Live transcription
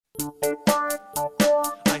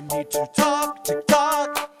I need to talk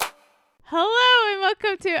TikTok. Hello and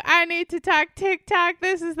welcome to I Need to Talk TikTok.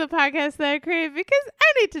 This is the podcast that I created because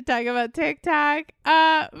I need to talk about TikTok.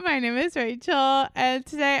 My name is Rachel, and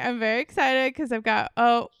today I'm very excited because I've got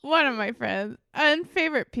one of my friends and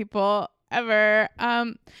favorite people ever.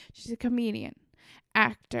 She's a comedian,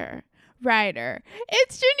 actor, writer.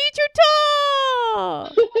 It's Janitra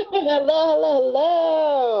Toll.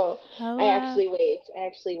 Hello. Hello. I actually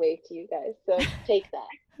waved to you guys, so take that.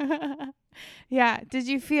 Yeah. Did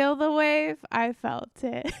you feel the wave? I felt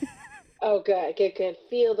it. Oh, good.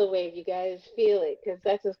 Feel the wave, you guys. Feel it, because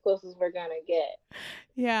that's as close as we're gonna get.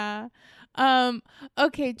 Yeah.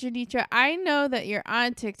 Okay, Janitra, I know that you're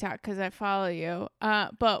on TikTok because I follow you.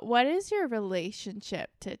 But what is your relationship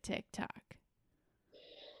to TikTok?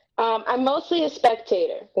 I'm mostly a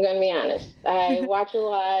spectator. I'm gonna be honest. I watch a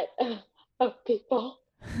lot of people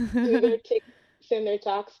do their TikToks and their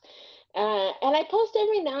talks, and I post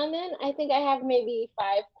every now and then. I think I have maybe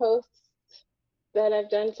 5 posts that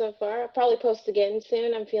I've done so far. I'll probably post again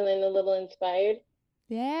soon. I'm feeling a little inspired.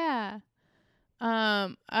 Yeah.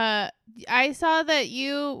 I saw that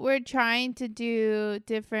you were trying to do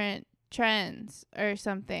different trends or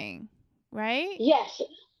something, right? Yes.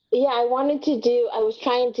 Yeah, I was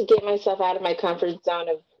trying to get myself out of my comfort zone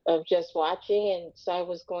of just watching. And so I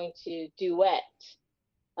was going to duet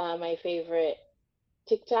my favorite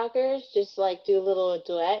TikTokers, just like do a little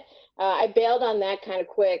duet. I bailed on that kind of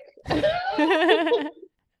quick.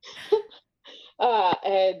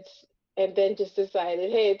 And then just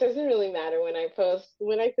decided, hey, it doesn't really matter when I post.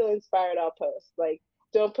 When I feel inspired, I'll post. Like,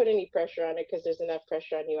 don't put any pressure on it because there's enough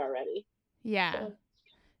pressure on you already. Yeah. So.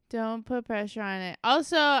 Don't put pressure on it.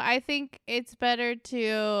 Also, I think it's better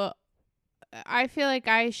to I feel like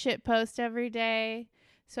I shit post every day.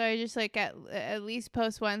 So I just like at least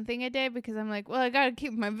post one thing a day because I'm like, well, I got to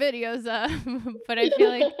keep my videos up. But I feel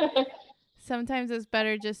like sometimes it's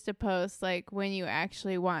better just to post like when you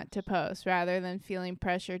actually want to post rather than feeling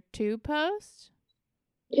pressured to post.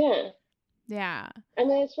 Yeah. Yeah. I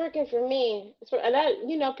mean, it's working for me.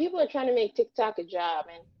 And people are trying to make TikTok a job,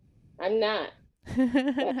 and I'm not.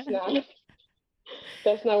 That's not.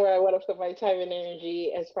 That's not where I want to put my time and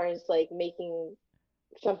energy as far as like making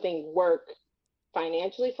something work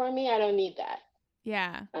financially for me. I don't need that.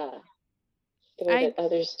 Yeah. The way that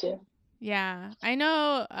others do. Yeah. I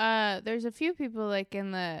know there's a few people like in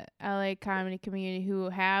the LA comedy community who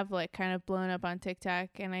have like kind of blown up on TikTok,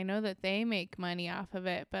 and I know that they make money off of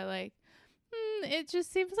it, but like it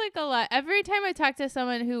just seems like a lot. Every time I talk to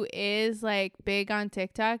someone who is like big on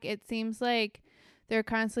TikTok, it seems like they're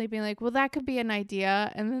constantly being like, well, that could be an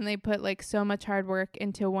idea. And then they put like so much hard work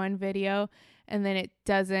into one video and then it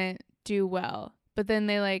doesn't do well. But then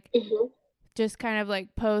they like just kind of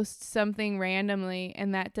like post something randomly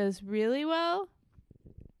and that does really well.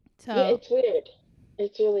 So yeah, it's weird.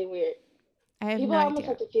 It's really weird. I have People no almost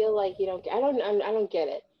idea. have to feel like you don't. I don't get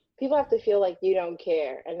it. People have to feel like you don't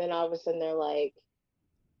care, and then all of a sudden they're like,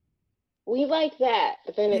 "We like that,"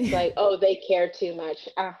 but then it's like, "Oh, they care too much.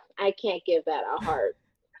 I can't give that a heart."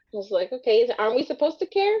 I was like, "Okay, aren't we supposed to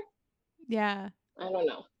care?" Yeah. I don't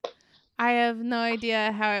know. I have no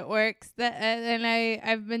idea how it works. And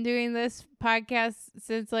I've been doing this podcast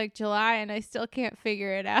since like July and I still can't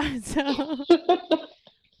figure it out. So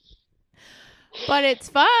but it's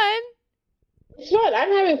fun. It's fun.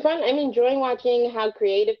 I'm having fun. I'm enjoying watching how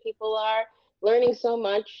creative people are, learning so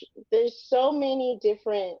much. There's so many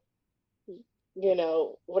different,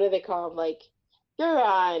 what do they call them? Like, you're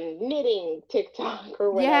on knitting TikTok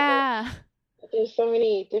or whatever. Yeah. There's so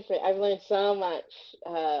many different. I've learned so much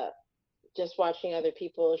just watching other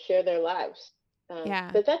people share their lives.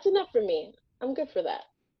 Yeah. But that's enough for me. I'm good for that.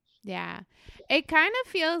 Yeah. It kind of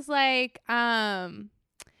feels like kind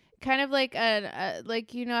of like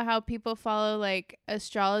like you know how people follow like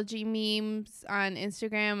astrology memes on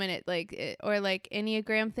Instagram and or like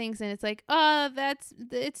Enneagram things and it's like, oh,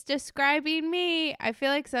 it's describing me. I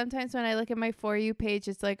feel like sometimes when I look at my For You page,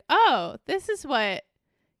 it's like, oh, this is what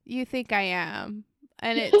you think I am,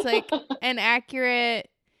 and it's like an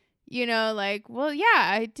accurate, like, well, yeah,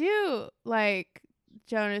 I do like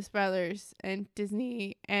Jonas Brothers and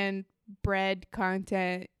Disney and bread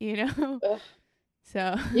content,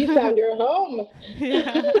 So You found your home.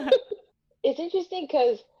 yeah. It's interesting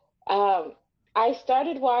because I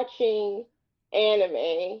started watching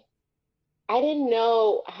anime. I didn't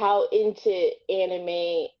know how into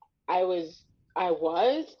anime I was. I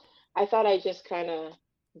was. I thought I just kind of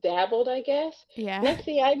dabbled, I guess. Yeah. Next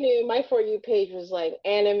thing I knew, my For You page was like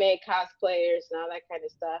anime cosplayers and all that kind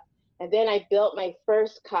of stuff. And then I built my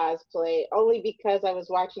first cosplay only because I was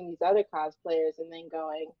watching these other cosplayers and then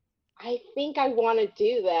going, I think I want to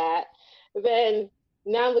do that. Then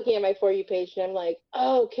now I'm looking at my For You page and I'm like,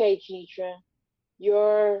 oh, okay, Jeetra,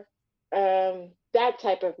 you're that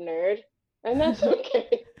type of nerd, and that's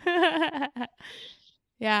okay.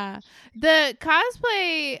 Yeah. The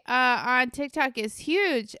cosplay on TikTok is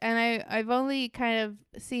huge, and I've only kind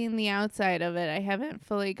of seen the outside of it. I haven't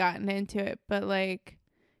fully gotten into it, but like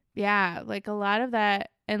yeah, like a lot of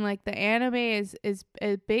that, and like the anime is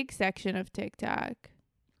a big section of TikTok.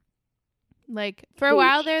 Like for a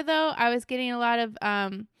while Huge. there though, I was getting a lot of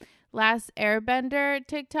Last Airbender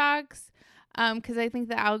TikToks. Because I think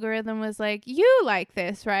the algorithm was like, you like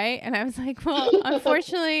this, right? And I was like, well,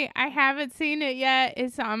 unfortunately, I haven't seen it yet.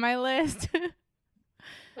 It's on my list.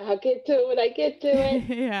 I'll get to it when I get to it.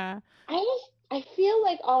 Yeah. I feel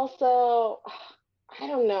like also, I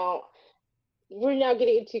don't know. We're now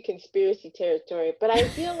getting into conspiracy territory, but I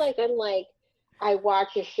feel like I'm like, I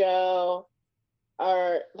watch a show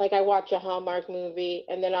or like I watch a Hallmark movie,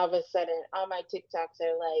 and then all of a sudden all my TikToks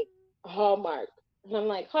are like Hallmark. And I'm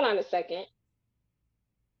like, hold on a second.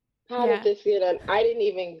 How did Yeah. this get on? I didn't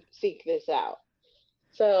even seek this out.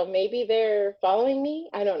 So maybe they're following me.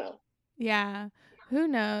 I don't know. Yeah. Who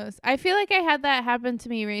knows? I feel like I had that happen to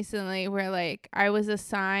me recently where like I was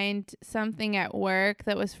assigned something at work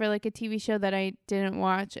that was for like a TV show that I didn't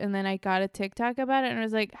watch, and then I got a TikTok about it and I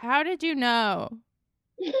was like, how did you know?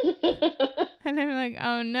 And I'm like,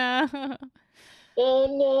 oh no. Oh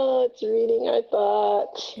no, it's reading our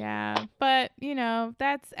thoughts. Yeah, but you know,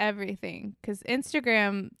 that's everything because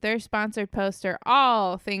Instagram, their sponsored posts are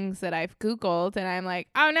all things that I've Googled, and I'm like,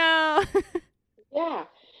 oh no. Yeah,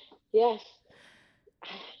 yes.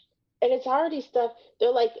 And it's already stuff.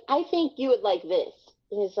 They're like, I think you would like this.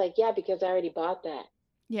 And it's like, yeah, because I already bought that.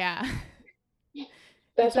 Yeah.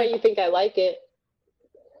 That's It's how like, you think I like it.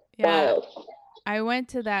 yeah, Wild. I went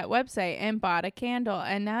to that website and bought a candle,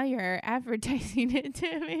 and now you're advertising it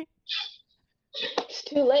to me. It's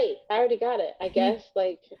too late. I already got it. I guess.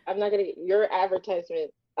 Like, I'm not gonna get your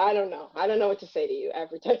advertisement. I don't know. I don't know what to say to you.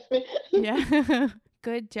 Advertisement. Yeah.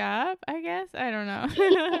 Good job, I guess. I don't know.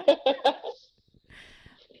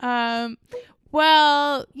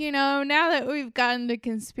 Well, you know, now that we've gotten to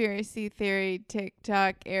conspiracy theory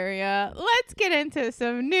TikTok area, let's get into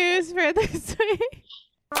some news for this week.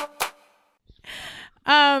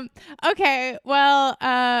 Okay, well,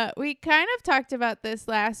 we kind of talked about this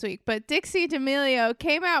last week, but Dixie D'Amelio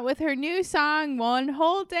came out with her new song One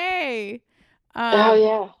Whole Day. Oh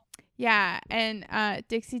yeah. Yeah, and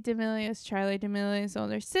Dixie D'Amelio's Charlie D'Amelio's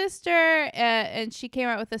older sister, and she came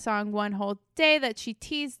out with the song One Whole Day that she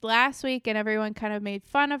teased last week, and everyone kind of made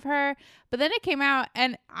fun of her. But then it came out,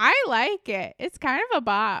 and I like it. It's kind of a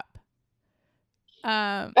bop.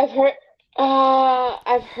 I've heard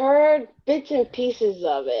I've heard bits and pieces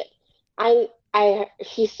of it.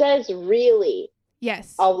 She says really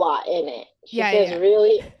Yes. a lot in it. She Yeah, says yeah.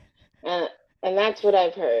 really, uh, and that's what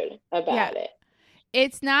I've heard about it.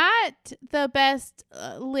 It's not the best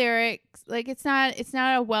lyrics. Like it's not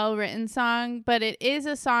a well-written song, but it is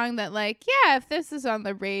a song that like, yeah, if this is on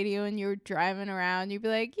the radio and you're driving around, you'd be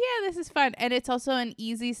like, yeah, this is fun. And it's also an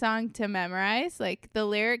easy song to memorize. Like the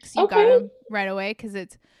lyrics, you got Okay. them right away because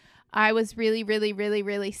it's I was really, really, really,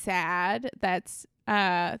 really sad. That's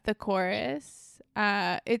the chorus.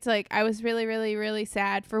 It's like I was really, really, really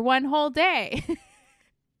sad for one whole day.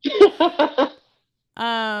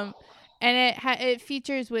 And it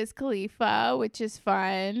features Wiz Khalifa, which is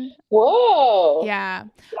fun. Whoa. Yeah,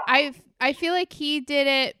 I feel like he did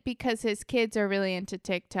it because his kids are really into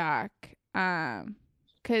TikTok.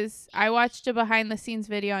 Because I watched a behind the scenes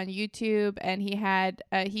video on YouTube, and he had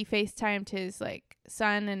he FaceTimed his like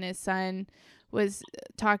son, and his son was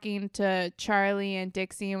talking to Charlie and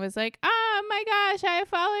Dixie and was like, "Oh my gosh, I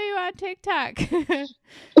follow you on TikTok."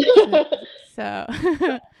 So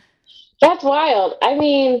That's wild. I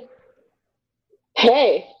mean,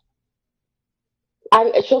 hey,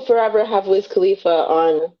 she'll forever have Wiz Khalifa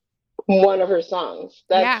on one of her songs.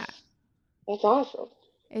 yeah, That's awesome.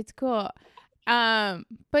 it's cool.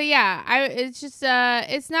 But yeah, it's just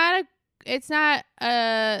it's not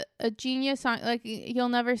a genius song. Like you'll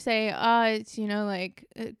never say, oh, it's like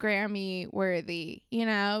Grammy worthy,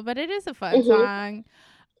 but it is a fun song.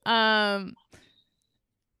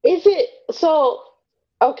 Is it so?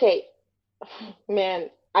 Okay, man,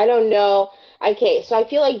 I don't know. Okay, so I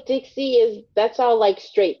feel like that's all like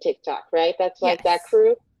straight TikTok, right? That's like that Yes.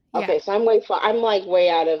 crew. Yeah. Okay, so I'm like way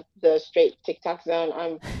out of the straight TikTok zone.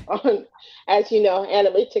 I'm on, as you know,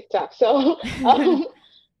 anime TikTok. So,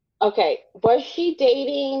 okay, was she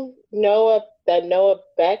dating Noah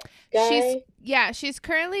Beck guy? She's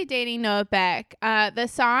currently dating Noah Beck. The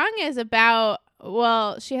song is about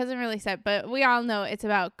well, she hasn't really said, but we all know it's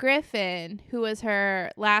about Griffin, who was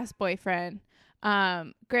her last boyfriend.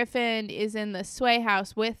 Griffin is in the Sway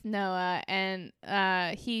house with Noah, and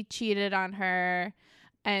he cheated on her,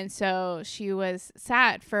 and so she was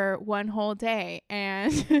sad for one whole day.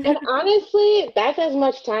 And And honestly, that's as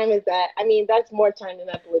much time as that. I mean, that's more time than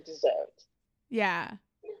that boy deserved. yeah.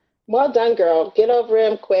 Well done, girl. Get over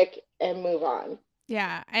him quick and move on.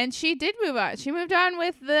 Yeah, and she did move on. She moved on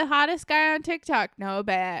with the hottest guy on TikTok, Noah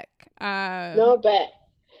Beck. No bet.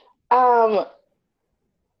 Um,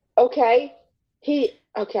 okay.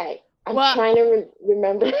 Okay. I'm Well, trying to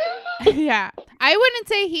remember. yeah, I wouldn't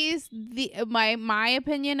say he's the my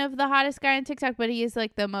opinion of the hottest guy on TikTok, but he is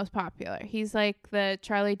like the most popular. He's like the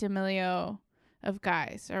Charlie D'Amelio of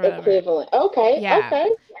guys or whatever. Equivalent. Okay. Yeah. Okay.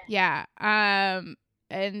 Yeah.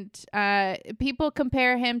 And people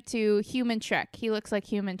compare him to Human Shrek. He looks like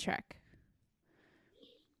Human Shrek.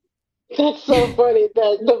 That's so funny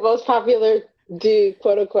that the most popular dude,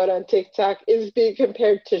 quote unquote, on TikTok is being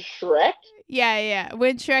compared to Shrek. Yeah.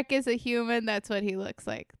 When Shrek is a human, that's what he looks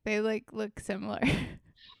like. They look similar.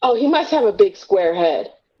 Oh, he must have a big square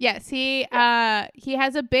head. Yes, he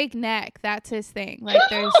has a big neck. That's his thing. Like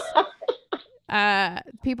there's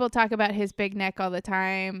people talk about his big neck all the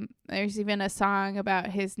time. There's even a song about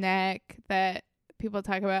his neck that people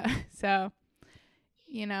talk about. So,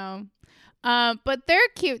 but they're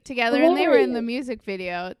cute together, and they were in the music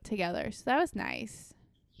video together. So that was nice.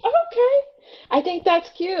 Okay. I think that's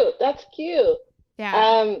cute. That's cute.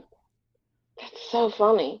 Yeah. That's so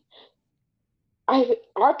funny.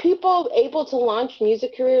 Are people able to launch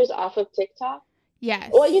music careers off of TikTok? Yes.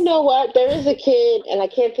 Well, you know what? There is a kid, and I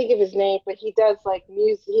can't think of his name, but he does like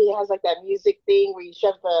music. He has like that music thing where you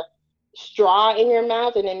shove the straw in your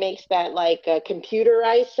mouth and it makes that like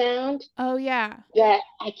computerized sound. Oh yeah. That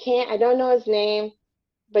I don't know his name,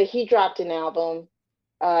 but he dropped an album.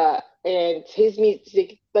 And his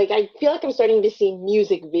music, like I feel like I'm starting to see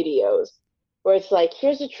music videos where it's like,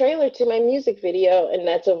 here's a trailer to my music video, and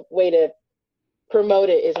that's a way to promote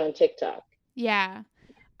it is on TikTok. Yeah.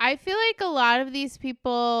 I feel like a lot of these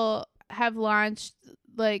people have launched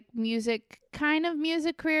like music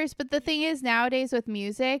careers, but the thing is nowadays with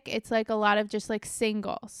music, it's like a lot of just like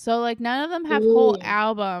singles. So like none of them have whole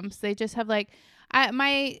albums. They just have like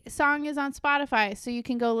my song is on Spotify, so you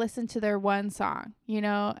can go listen to their one song,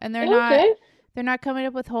 and they're not coming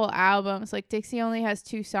up with whole albums. Like Dixie only has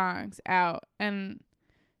 2 songs out, and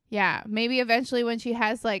yeah, maybe eventually when she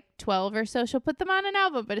has like 12 or so, she'll put them on an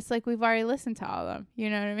album, but it's like we've already listened to all of them. You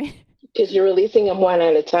know what I mean? Because you're releasing them one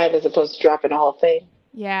at a time as opposed to dropping the whole thing.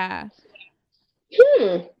 Yeah.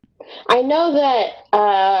 I know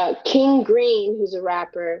that King Green, who's a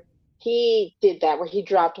rapper, he did that where he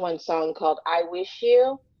dropped one song called I Wish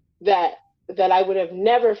You that I would have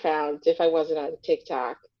never found if I wasn't on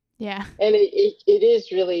TikTok. Yeah. And it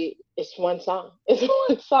is really, it's one song. It's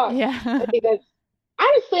one song. Yeah. I think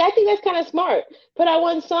that's kind of smart. Put out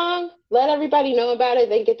one song, let everybody know about it,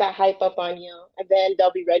 then get that hype up on you, and then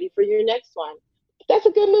they'll be ready for your next one. That's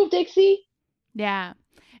a good move, Dixie. Yeah.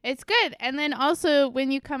 It's good. And then also when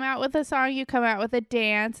you come out with a song, you come out with a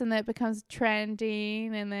dance, and that becomes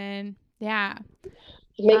trending, and then yeah.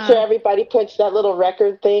 Make sure everybody puts that little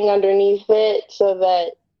record thing underneath it so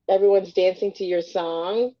that everyone's dancing to your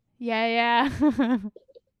song. Yeah.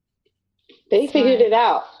 They figured it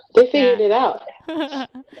out.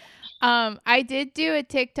 I did do a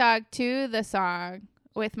TikTok to the song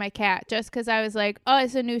with my cat just because I was like, oh,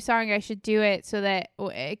 it's a new song, I should do it so that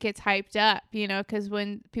it gets hyped up, because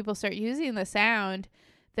when people start using the sound,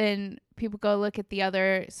 then people go look at the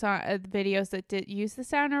other videos that did use the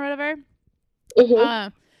sound or whatever.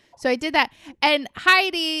 So I did that, and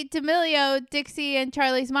Heidi D'Amelio, Dixie and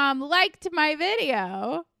Charlie's mom, liked my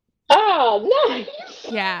video. Oh, nice.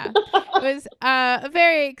 Yeah. It was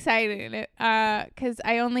very exciting because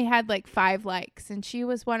I only had like 5 likes, and she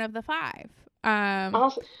was one of the 5.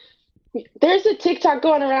 Awesome. There's a TikTok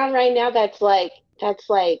going around right now that's like,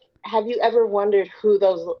 have you ever wondered who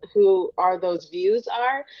those views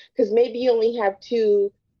are? Because maybe you only have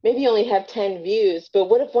 10 views, but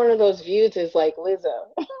what if one of those views is like Lizzo?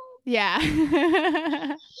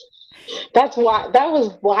 Yeah. That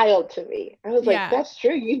was wild to me. I was like, that's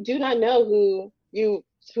true. You do not know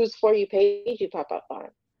whose For You page you pop up on.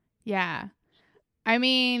 Yeah. I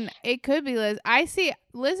mean, it could be Liz. I see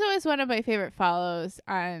Lizzo is one of my favorite follows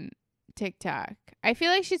on TikTok. I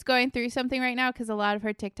feel like she's going through something right now because a lot of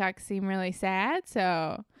her TikToks seem really sad.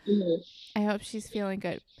 So I hope she's feeling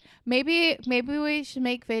good. Maybe we should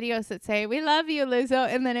make videos that say, we love you, Lizzo,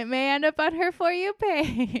 and then it may end up on her For You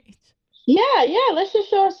page. Yeah. Let's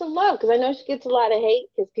just show her some love because I know she gets a lot of hate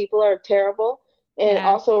because people are terrible. And Yeah.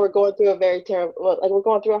 also we're going through a very terrible, well, like we're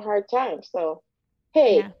going through a hard time. So, Yeah.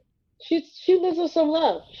 hey, shoot Lizzo some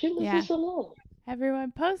love. Shoot Lizzo Yeah. some love.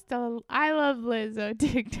 Everyone post a I love Lizzo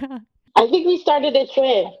TikTok. I think we started a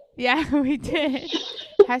trend. Yeah, we did.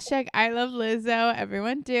 Hashtag I love Lizzo.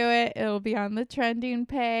 Everyone do it. It'll be on the trending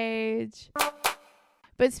page.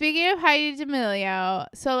 But speaking of Heidi D'Amelio,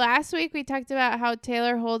 so last week we talked about how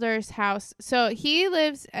Taylor Holder's house. So he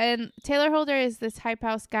lives, and Taylor Holder is this hype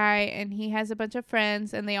house guy, and he has a bunch of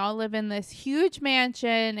friends, and they all live in this huge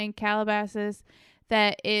mansion in Calabasas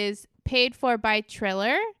that is paid for by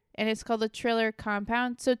Triller, and it's called the Triller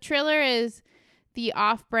Compound. So Triller is the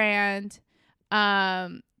off-brand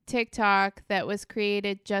TikTok that was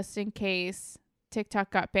created just in case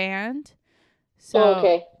TikTok got banned. So,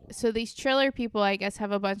 Okay. so these Triller people, I guess,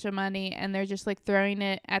 have a bunch of money, and they're just like throwing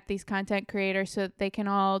it at these content creators so that they can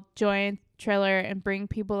all join Triller and bring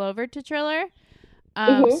people over to Triller.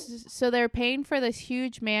 So they're paying for this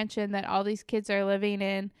huge mansion that all these kids are living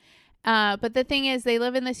in. But the thing is, they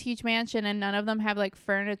live in this huge mansion, and none of them have like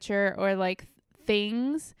furniture or like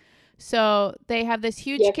things. So they have this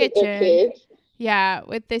huge kitchen. Yeah,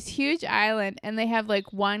 with this huge island, and they have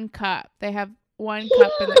like one cup. They have one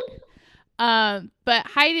cup in the but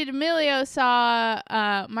Heidi D'Amelio saw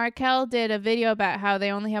Markel did a video about how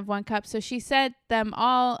they only have one cup, so she sent them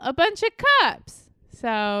all a bunch of cups.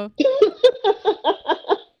 So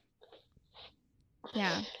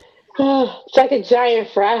yeah. It's like a giant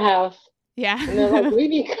frat house. Yeah. And they're like, we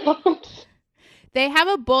need cups. They have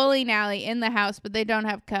a bowling alley in the house, but they don't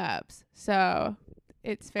have cups. So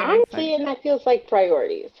it's very Honestly, funny. and that feels like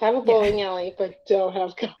priorities. Have a bowling alley, but don't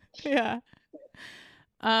have cups. Yeah.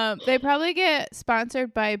 They probably get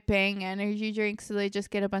sponsored by Bang energy drinks, so they just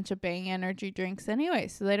get a bunch of Bang energy drinks anyway,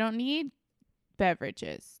 so they don't need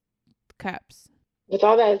beverages, cups. With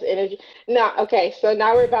all that energy. Now, okay, so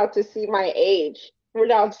now we're about to see my age. We're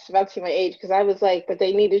now just about to see my age because I was like, but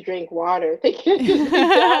they need to drink water. They can't just be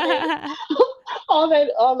downing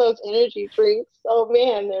all those energy drinks. Oh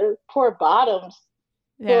man, their poor bottoms.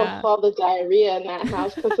 Yeah. All the diarrhea in that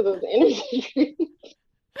house because of those energy drinks.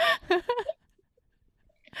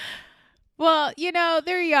 Well,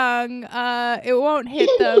 they're young. It won't hit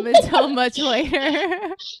them until much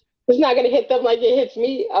later. It's not going to hit them like it hits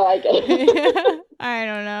me. I like it. I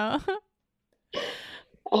don't know.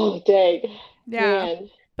 Oh, dang. Yeah. Man.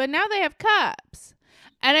 But now they have cups.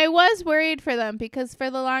 And I was worried for them because for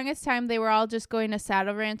the longest time they were all just going to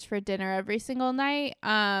Saddle Ranch for dinner every single night.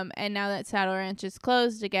 And now that Saddle Ranch is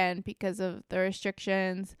closed again because of the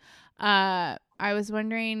restrictions, I was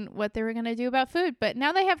wondering what they were going to do about food, but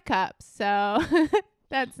now they have cups, so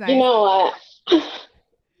that's nice. You know what?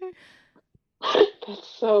 That's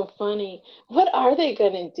so funny. What are they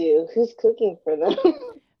going to do? Who's cooking for them?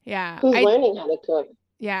 Yeah. Who's learning how to cook?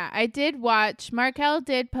 Yeah, I did watch. Markel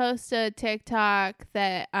did post a TikTok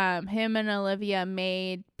that him and Olivia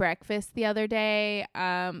made breakfast the other day.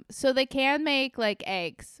 So they can make like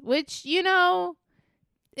eggs, which,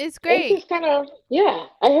 it's great. Eggs is kind of, yeah.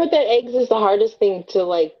 I heard that eggs is the hardest thing to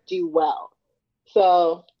like do well.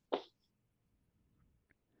 So,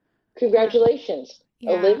 congratulations,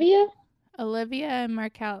 yeah. Olivia and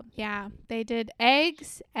Markel. Yeah, they did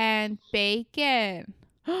eggs and bacon.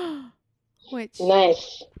 Which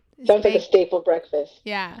nice. Sounds like a staple breakfast.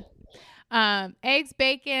 Yeah. Eggs,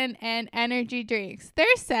 bacon, and energy drinks.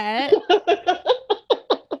 They're set.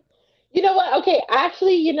 You know what? Okay,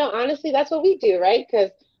 actually, honestly, that's what we do, right?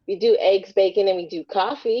 Because we do eggs, bacon, and we do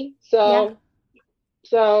coffee. So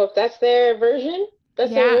if that's their version,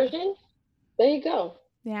 there you go.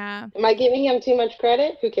 Yeah. Am I giving him too much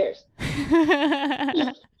credit? Who cares?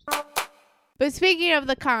 But speaking of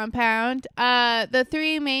the compound, the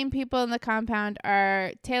three main people in the compound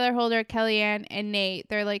are Taylor Holder, Kellyanne, and Nate.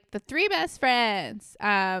 They're like the three best friends.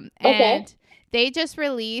 And they just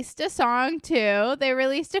released a song too. They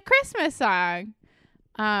released a Christmas song.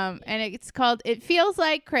 And it's called It Feels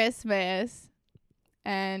Like Christmas.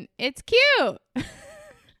 And it's cute.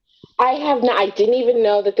 I didn't even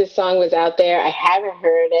know that this song was out there. I haven't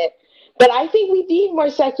heard it. But I think we need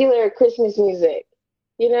more secular Christmas music.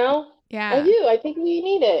 Yeah. I do. I think we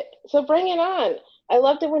need it. So bring it on. I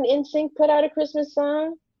loved it when NSYNC put out a Christmas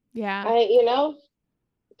song. Yeah.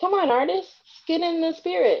 Come on, artists. Get in the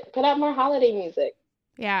spirit. Put out more holiday music.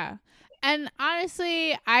 Yeah. And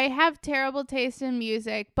honestly, I have terrible taste in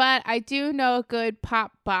music, but I do know a good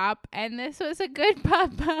pop bop, and this was a good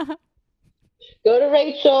pop bop. Go to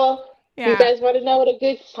Rachel. Yeah. You guys want to know what a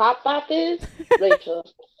good pop bop is? Rachel.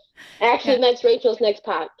 Actually, that's Rachel's next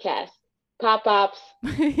podcast. Pop Pops.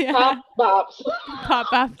 Yeah. Pop Pops. Pop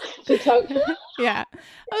up. To talk. Yeah.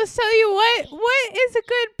 I was telling you what is a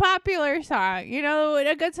good popular song? You know,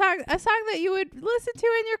 a good song, a song that you would listen to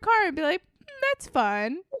in your car and be like, that's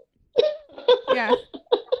fun. Yeah.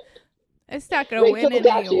 It's not gonna Wait win till any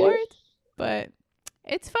got you. awards, but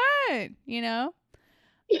it's fun, you know.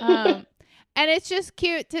 And it's just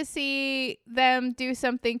cute to see them do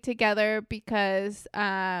something together because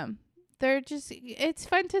they're just. It's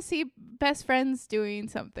fun to see best friends doing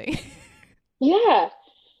something. Yeah.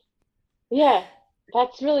 Yeah.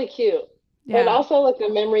 That's really cute. But Yeah. also like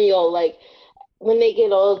a memory you'll like when they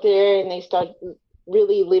get older and they start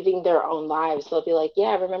really living their own lives, they'll be like,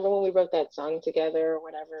 yeah, remember when we wrote that song together or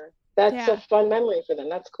whatever. That's a Yeah. fun memory for them.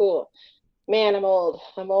 That's cool. Man, I'm old.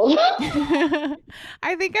 I'm old.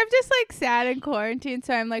 I think I'm just like sad in quarantine,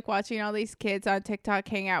 so I'm like watching all these kids on TikTok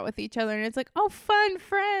hang out with each other, and it's like, oh, fun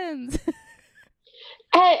friends.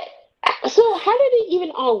 I, so how did it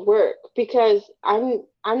even all work? Because I'm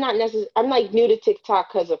not necessarily I'm like new to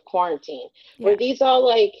TikTok because of quarantine. Were Yeah. these all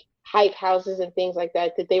like hype houses and things like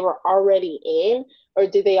that that they were already in, or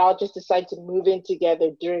did they all just decide to move in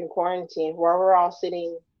together during quarantine where we're all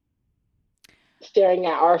sitting staring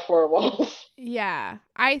at our four walls? Yeah.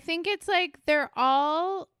 I think it's like they're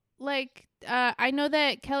all like I know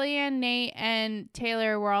that Kellyanne, Nate, and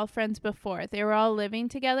Taylor were all friends before. They were all living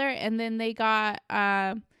together, and then they got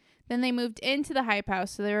then they moved into the hype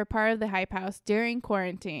house, so they were part of the hype house during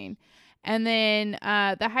quarantine. And then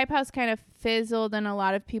the hype house kind of fizzled and a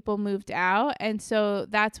lot of people moved out, and so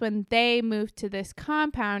that's when they moved to this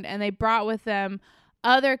compound, and they brought with them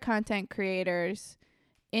other content creators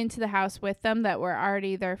into the house with them that were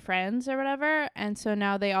already their friends or whatever. And so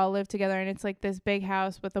now they all live together, and it's like this big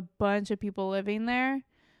house with a bunch of people living there.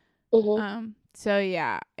 Hmm. So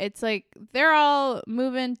yeah, it's like they're all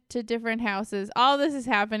moving to different houses. All this is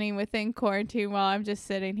happening within quarantine while I'm just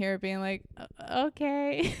sitting here being like,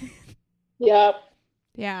 okay. Yep.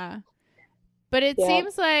 Yeah. But it Yep.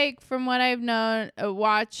 seems like from what I've known,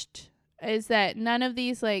 watched, is that none of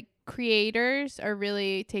these like creators are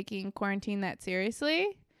really taking quarantine that seriously.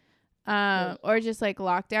 Or just like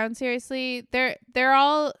lockdown seriously. They're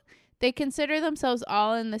all, they consider themselves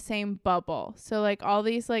all in the same bubble. So like all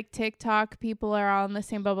these like TikTok people are all in the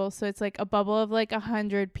same bubble. So it's like a bubble of like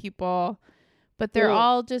 100 people, but they're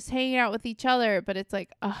all just hanging out with each other. But it's like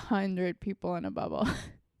 100 people in a bubble.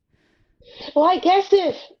 Well, I guess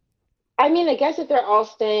if they're all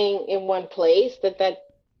staying in one place,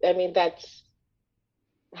 I mean, that's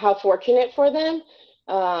how fortunate for them.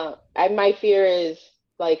 My fear is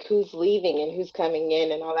like who's leaving and who's coming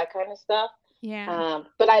in and all that kind of stuff. Yeah.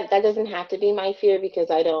 That doesn't have to be my fear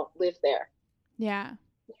because I don't live there. Yeah.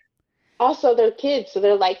 Also, they're kids, so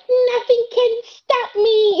they're like, nothing can stop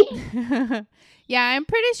me. Yeah, I'm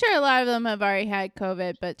pretty sure a lot of them have already had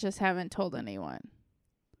COVID, but just haven't told anyone.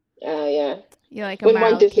 Yeah. You're like a When one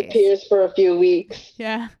mild case. disappears for a few weeks,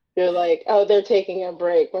 Yeah. you're like, oh, they're taking a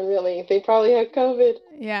break. When really, they probably had COVID.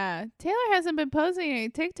 Yeah. Taylor hasn't been posting any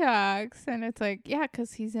TikToks, and it's like, yeah,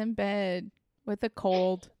 because he's in bed with a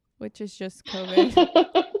cold, which is just COVID.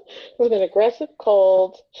 With an aggressive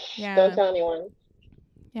cold. Yeah. Don't tell anyone.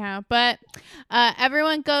 Yeah, but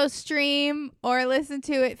everyone go stream or listen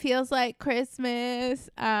to It Feels Like Christmas.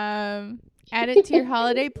 Add it to your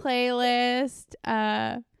holiday playlist.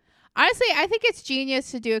 Honestly, I think it's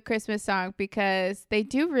genius to do a Christmas song because they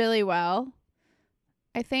do really well.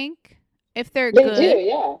 I think if they're They good, do,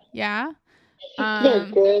 yeah. yeah. They're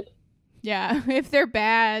good. Yeah, if they're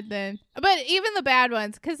bad, then. But even the bad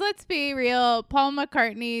ones, because let's be real, Paul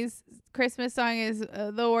McCartney's Christmas song is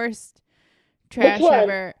the worst trash Which one?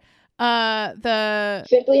 ever. The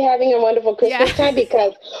Simply Having a Wonderful Christmas Time,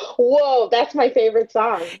 because, whoa, that's my favorite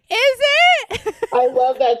song. Is it? I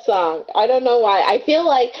love that song. I don't know why. I feel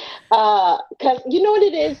like, because you know what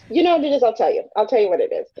it is? You know what it is? I'll tell you. I'll tell you what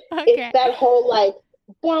it is. Okay. It's that whole, like,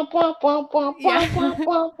 bwomp, bwomp, bwomp, bwomp, Yeah. bwomp, bwomp,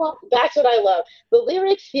 bwomp, bwomp. That's what I love. The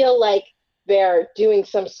lyrics feel like they're doing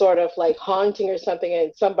some sort of, like, haunting or something,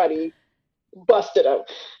 and somebody busted them.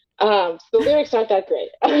 The lyrics aren't that great.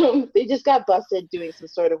 They just got busted doing some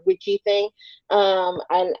sort of witchy thing.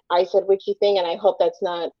 And I said witchy thing, and I hope that's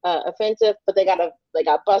not offensive, but they got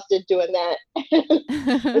busted doing that.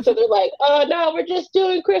 And so they're like, oh no, we're just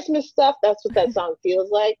doing Christmas stuff. That's what that song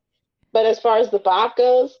feels like. But as far as the bop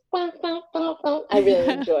goes, I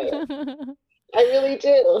really enjoy it. I really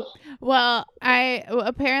do. Well,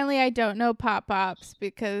 apparently I don't know Pop Pops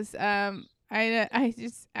because I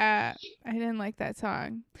didn't like that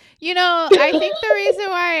song. You know, I think the reason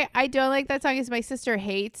why I don't like that song is my sister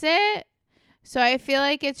hates it. So I feel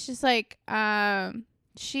like it's just like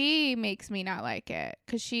she makes me not like it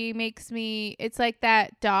because she makes me, it's like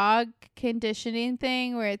that dog conditioning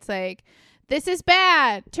thing where it's like, this is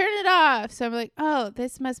bad, turn it off. So I'm like, oh,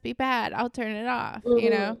 this must be bad, I'll turn it off, you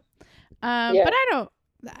know? Yeah. But I don't,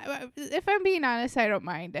 if I'm being honest, I don't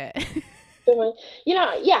mind it. You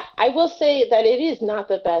know, yeah, I will say that it is not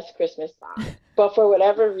the best Christmas song. But for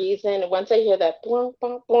whatever reason, once I hear that boom,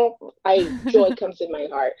 boom, boom, joy comes in my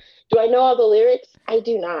heart. Do I know all the lyrics? I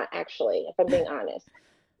do not, actually, if I'm being honest.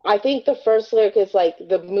 I think the first lyric is like,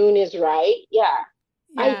 the moon is right. Yeah,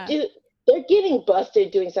 I Yeah. do. They're getting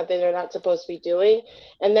busted doing something they're not supposed to be doing.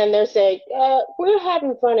 And then they're saying, we're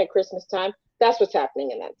having fun at Christmas time. That's what's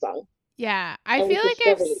happening in that song. Yeah, I And we feel like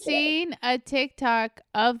I've discovered it today. seen a TikTok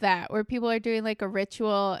of that where people are doing like a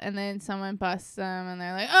ritual and then someone busts them and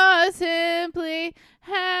they're like, "Oh, simply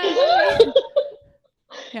happy."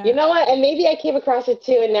 Yeah. You know what? And maybe I came across it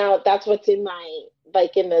too, and now that's what's in my,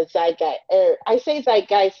 like, in the zeitgeist. Or I say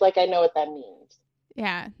zeitgeist like I know what that means,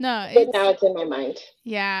 Yeah. No, but now it's in my mind.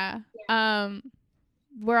 yeah.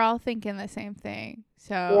 We're all thinking the same thing.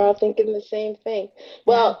 We're all So, thinking the same thing.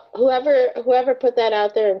 Well, whoever put that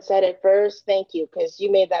out there and said it first, thank you, because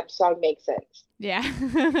you made that song make sense.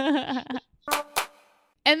 yeah.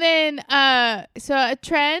 And then, so a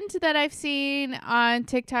trend that I've seen on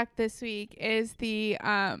TikTok this week is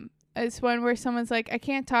it's one where someone's like, I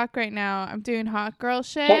can't talk right now, I'm doing hot girl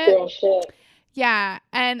shit. That girl shit. Yeah,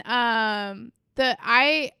 and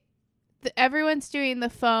everyone's doing the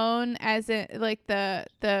phone as in like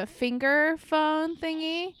the finger phone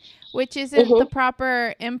thingy, which isn't the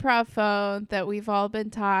proper improv phone that we've all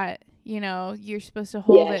been taught. You know, you're supposed to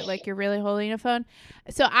hold it like you're really holding a phone.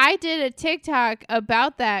 So I did a TikTok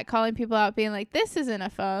about that, calling people out, being like, this isn't a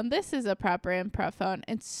phone, this is a proper improv phone.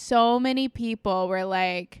 And so many people were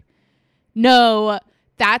like, no,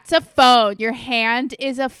 that's a phone, your hand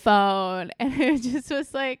is a phone. And it just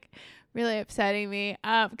was like really upsetting me,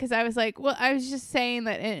 because I was like, well, I was just saying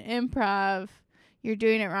that in improv you're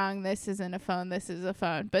doing it wrong, this isn't a phone, this is a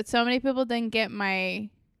phone. But so many people didn't get my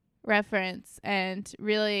reference and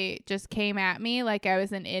really just came at me like I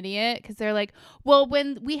was an idiot, because they're like, well,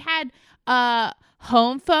 when we had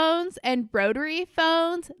home phones and rotary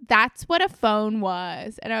phones, that's what a phone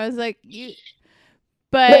was. And I was like,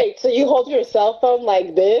 wait, so you hold your cell phone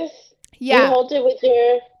like this? Yeah, you hold it with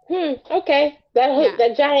your okay,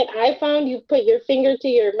 that giant iPhone, you put your finger to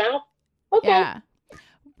your mouth. Okay. Yeah,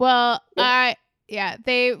 well,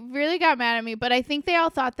 they really got mad at me, but I think they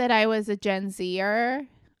all thought that I was a Gen Zer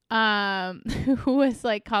who was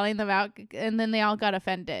like calling them out, and then they all got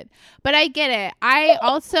offended. But I get it. I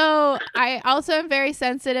also am very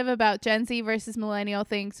sensitive about Gen Z versus millennial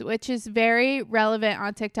things, which is very relevant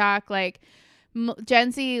on TikTok. Like,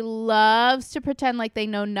 Gen Z loves to pretend like they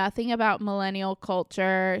know nothing about millennial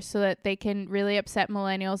culture so that they can really upset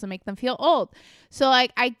millennials and make them feel old. So,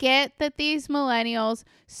 like, I get that these millennials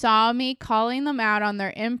saw me calling them out on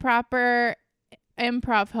their improper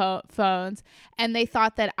improv phones, and they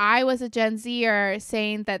thought that I was a Gen Zer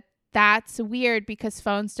saying that that's weird because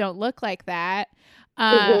phones don't look like that.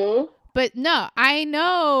 But no, I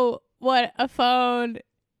know what a phone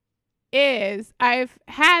is. I've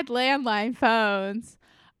had landline phones.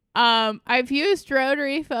 I've used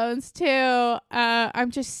rotary phones too.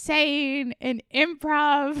 I'm just saying, in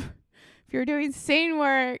improv, if you're doing scene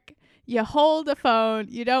work, you hold a phone,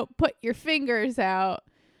 you don't put your fingers out.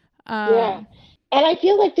 Yeah. And I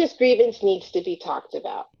feel like this grievance needs to be talked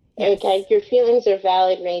about. Yes. Okay, your feelings are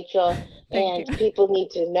valid, Rachel, and you. people need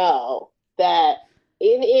to know that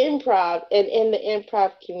in improv and in the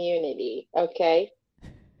improv community, okay,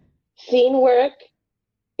 scene work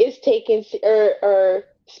is taken, or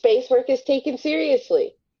space work is taken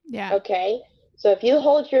seriously. Yeah. Okay, so if you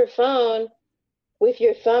hold your phone with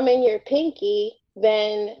your thumb and your pinky,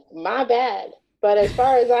 then my bad. But as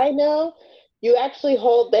far as I know, you actually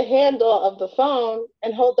hold the handle of the phone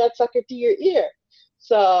and hold that sucker to your ear.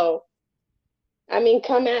 So, I mean,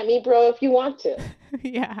 come at me, bro, if you want to.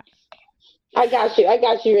 Yeah. I got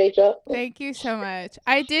you, Rachel. Thank you so much.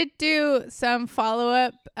 I did do some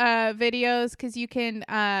follow-up videos, because you can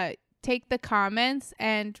take the comments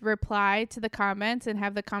and reply to the comments and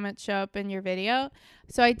have the comments show up in your video.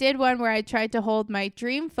 So I did one where I tried to hold my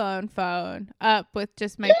Dream phone up with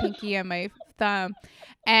just my pinky and my thumb.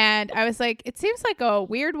 And I was like, it seems like a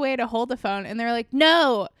weird way to hold a phone. And they're like,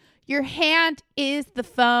 no, your hand is the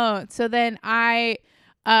phone. So then I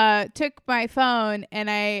took my phone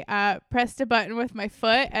and I pressed a button with my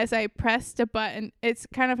foot. As I pressed a button, it's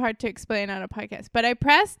kind of hard to explain on a podcast, but I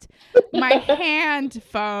pressed my hand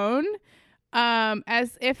phone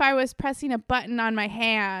as if I was pressing a button on my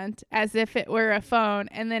hand as if it were a phone.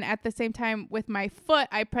 And then at the same time with my foot,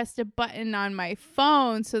 I pressed a button on my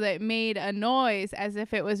phone so that it made a noise as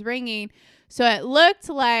if it was ringing. So it looked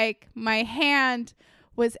like my hand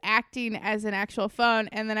was acting as an actual phone.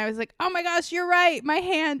 And then I was like, oh my gosh, you're right. My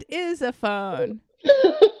hand is a phone.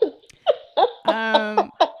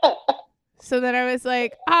 So then I was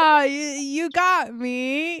like, oh, you got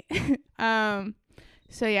me.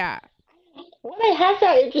 So yeah. What I have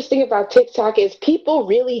found interesting about TikTok is people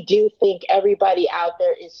really do think everybody out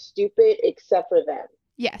there is stupid except for them.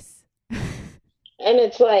 Yes. And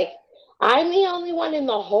it's like, I'm the only one in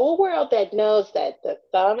the whole world that knows that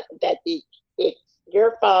it's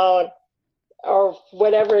your phone or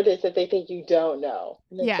whatever it is that they think you don't know.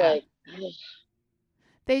 And it's like,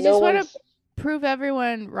 they no just want one's- to prove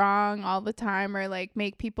everyone wrong all the time or like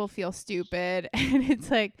make people feel stupid. And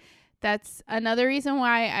it's like, that's another reason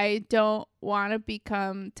why I don't want to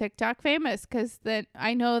become TikTok famous, because then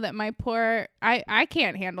I know that my poor I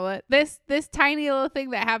can't handle it. This tiny little thing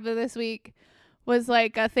that happened this week was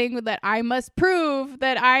like a thing that I must prove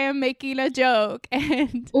that I am making a joke.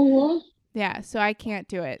 And yeah, so I can't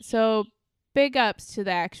do it. So big ups to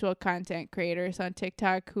the actual content creators on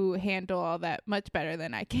TikTok who handle all that much better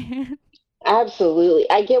than I can. Absolutely.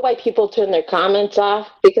 I get why people turn their comments off,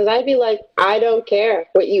 because I'd be like, I don't care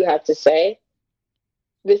what you have to say.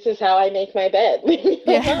 This is how I make my bed. Leave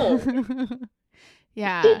me alone.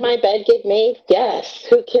 Yeah. Did my bed get made? Yes.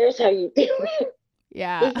 Who cares how you do it?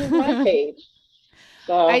 Yeah. This is my page.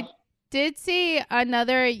 So I did see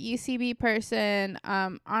another UCB person,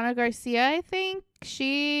 Ana Garcia, I think.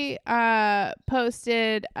 She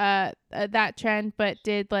posted that trend, but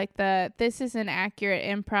did like this is an accurate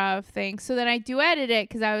improv thing. So then I duetted it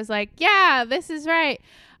because I was like, yeah, this is right.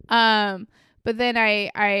 But then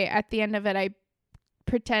I at the end of it, I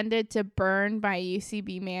pretended to burn my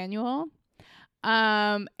UCB manual.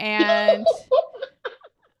 And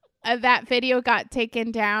that video got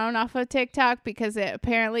taken down off of TikTok because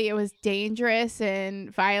apparently it was dangerous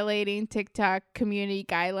and violating TikTok community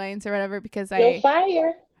guidelines or whatever, because no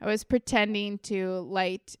fire. I was pretending to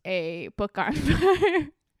light a book on fire.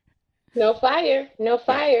 No fire. No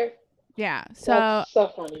fire. Yeah. So That's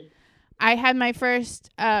so funny. I had my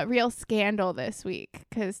first real scandal this week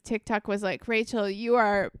because TikTok was like, Rachel, you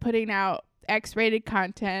are putting out X-rated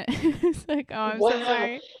content. It's like, oh, I'm so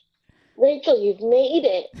sorry. Rachel, you've made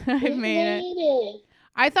it. I've made it.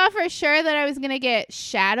 I thought for sure that I was going to get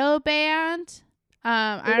shadow banned.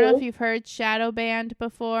 I don't know if you've heard shadow banned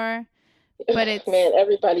before, but it's... Man,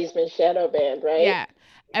 everybody's been shadow banned, right? Yeah.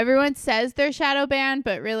 Everyone says they're shadow banned,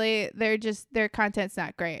 but really their content's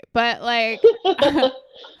not great. But like...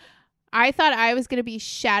 I thought I was going to be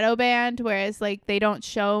shadow banned, whereas like they don't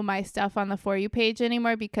show my stuff on the For You page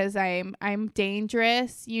anymore because I'm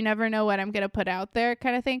dangerous. You never know what I'm going to put out there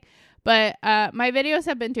kind of thing. But my videos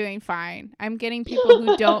have been doing fine. I'm getting people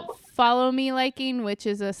who don't follow me liking, which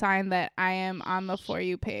is a sign that I am on the For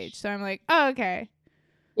You page. So I'm like, oh, okay.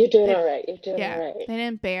 You're doing all right. You're doing all right. They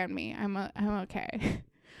didn't ban me. I'm okay.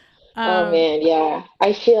 Oh man, yeah.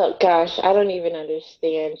 I feel, gosh, I don't even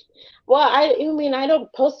understand. Well, I mean, I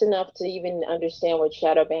don't post enough to even understand what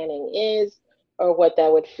shadow banning is or what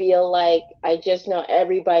that would feel like. I just know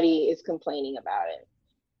everybody is complaining about it.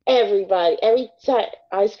 Everybody, every time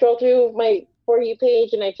I scroll through my For You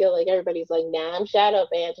page and I feel like everybody's like, nah, I'm shadow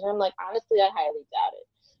banned. And I'm like, honestly, I highly doubt it.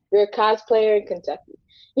 You're a cosplayer in Kentucky.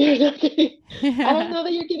 You're not getting, I don't know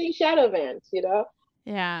that you're getting shadow banned, you know?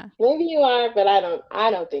 Yeah. Maybe you are, but I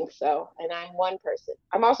don't think so. And I'm one person.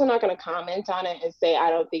 I'm also not going to comment on it and say I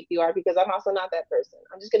don't think you are, because I'm also not that person.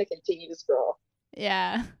 I'm just going to continue to scroll.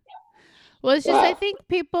 Yeah. Well, it's just I think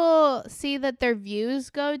people see that their views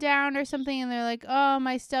go down or something and they're like, "Oh,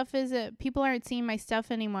 my stuff isn't people aren't seeing my stuff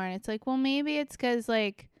anymore." And it's like, "Well, maybe it's cuz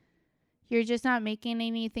like you're just not making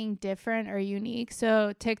anything different or unique."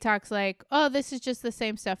 So TikTok's like, "Oh, this is just the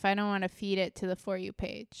same stuff. I don't want to feed it to the For You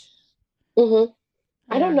page." Mhm.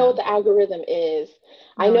 I don't know what the algorithm is.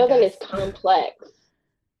 I know that it's complex,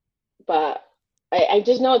 but I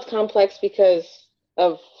just know it's complex because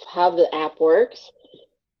of how the app works.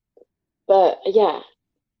 But yeah,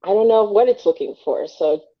 I don't know what it's looking for.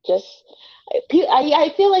 So just,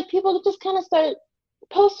 I feel like people just kind of start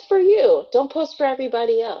post for you. Don't post for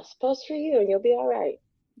everybody else. Post for you and you'll be all right.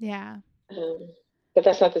 Yeah. But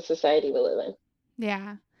that's not the society we live in.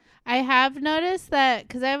 Yeah. I have noticed that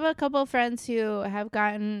because I have a couple of friends who have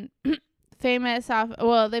gotten famous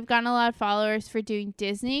they've gotten a lot of followers for doing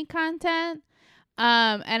Disney content.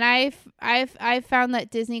 And I've found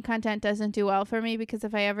that Disney content doesn't do well for me because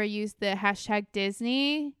if I ever use the hashtag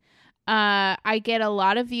Disney, I get a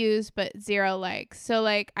lot of views but 0 likes. So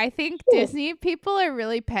like I think Disney people are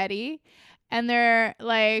really petty and they're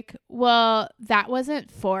like, well, that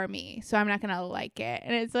wasn't for me, so I'm not gonna like it.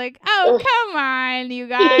 And it's like, oh, come on, you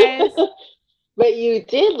guys. But you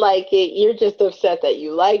did like it. You're just upset that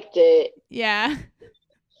you liked it. Yeah.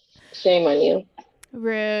 Shame on you.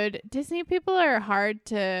 Rude. Disney people are hard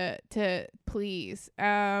to please.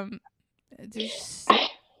 Just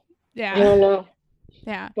yeah. I don't know.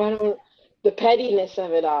 Yeah. The pettiness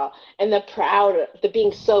of it all and the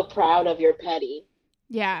being so proud of your petty.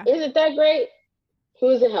 Yeah. Isn't that great?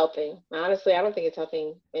 Who's it helping? Honestly, I don't think it's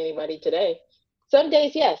helping anybody today. Some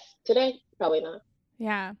days, yes. Today, probably not.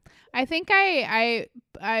 Yeah. I think I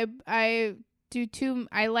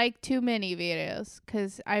like too many videos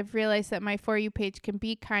because I've realized that my For You page can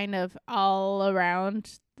be kind of all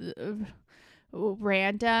around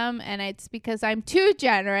random, and it's because I'm too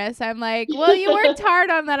generous. I'm like, well, you worked hard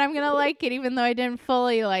on that. I'm going to like it even though I didn't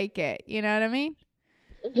fully like it. You know what I mean?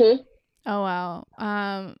 Mm-hmm. Oh, wow.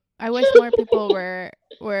 I wish more people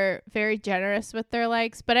were very generous with their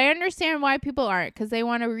likes, but I understand why people aren't because they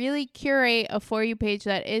want to really curate a For You page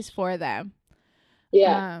that is for them.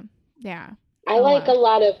 Yeah. Yeah. I like a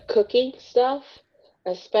lot of cooking stuff,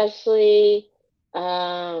 especially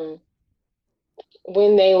when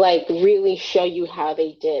they like really show you how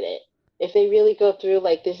they did it. If they really go through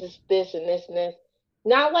like this is this and this and this,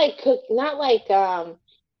 not like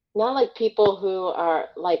people who are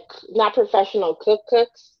like not professional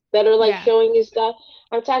cooks that are like showing you stuff.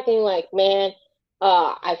 I'm talking like, man,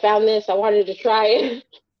 I found this, I wanted to try it.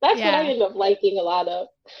 That's what I end up liking a lot of.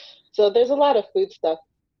 So there's a lot of food stuff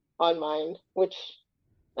on mine, which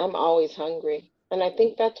I'm always hungry. And I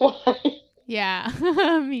think that's why. Yeah,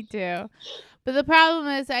 me too. But the problem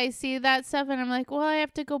is I see that stuff and I'm like, well, I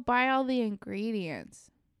have to go buy all the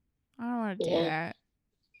ingredients. I don't want to do that.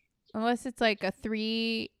 Unless it's like a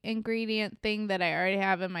 3-ingredient thing that I already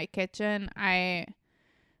have in my kitchen, I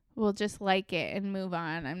will just like it and move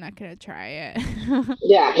on. I'm not going to try it.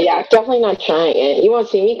 Yeah, definitely not trying it. You won't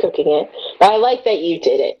see me cooking it. But I like that you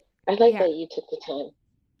did it. I like that you took the time.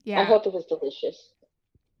 Yeah. I hope it was delicious.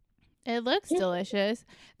 It looks delicious.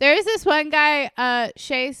 There's this one guy,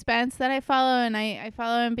 Shay Spence, that I follow, and I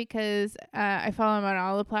follow him because I follow him on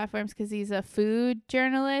all the platforms because he's a food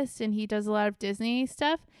journalist and he does a lot of Disney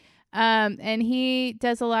stuff. And he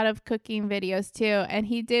does a lot of cooking videos too. And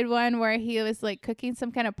he did one where he was like cooking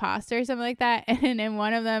some kind of pasta or something like that. And in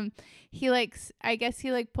one of them, I guess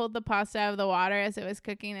he pulled the pasta out of the water as it was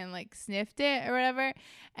cooking and like sniffed it or whatever.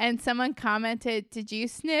 And someone commented, "Did you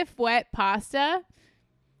sniff wet pasta?"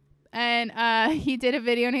 And he did a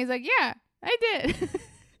video and he's like, "Yeah, I did."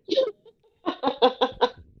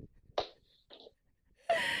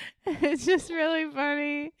 It's just really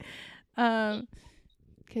funny.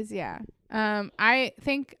 'Cause I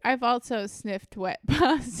think I've also sniffed wet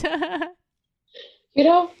pasta.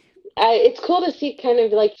 It's cool to see kind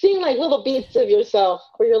of like seeing like little bits of yourself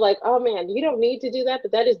where you're like, oh man, you don't need to do that,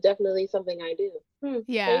 but that is definitely something I do.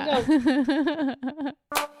 Yeah.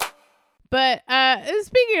 But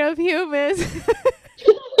speaking of humans,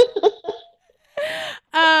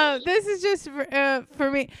 this is just for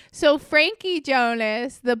me. So Frankie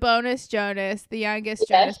Jonas, the bonus Jonas, the youngest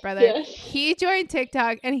Jonas brother, he joined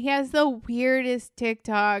TikTok and he has the weirdest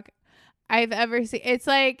TikTok I've ever seen. It's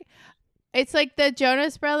like the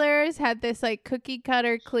Jonas Brothers had this like cookie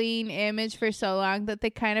cutter clean image for so long that they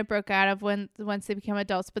kind of broke out of once they became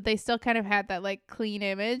adults, but they still kind of had that like clean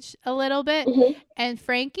image a little bit. Mm-hmm. And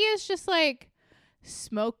Frankie is just like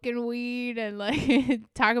smoking weed and like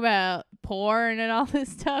talk about porn and all this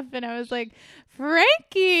stuff. And I was like,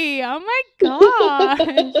 Frankie, oh my gosh.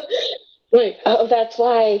 Wait, that's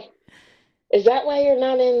why. Is that why you're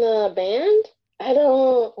not in the band?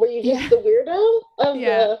 Were you just the weirdo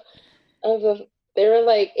of they were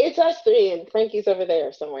like, it's us three and Frankie's over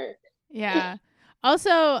there somewhere. Yeah.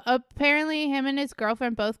 Also, apparently him and his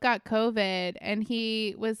girlfriend both got COVID and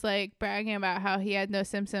he was like bragging about how he had no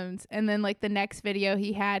symptoms. And then like the next video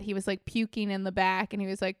he was like puking in the back and he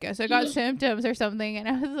was like, guess I got symptoms or something. And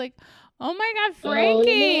I was like, oh my God,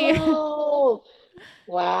 Frankie. Oh, no.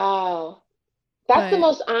 Wow. That's the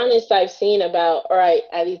most honest I've seen about, or I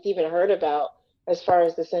at least even heard about as far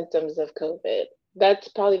as the symptoms of COVID. That's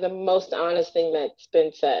probably the most honest thing that's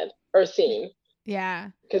been said or seen. Yeah.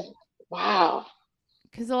 Wow.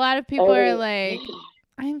 Because a lot of people are like,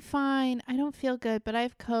 I'm fine. I don't feel good, but I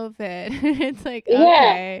have COVID. It's like,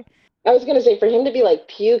 okay. I was going to say, for him to be like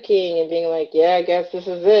puking and being like, yeah, I guess this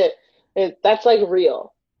is it. That's like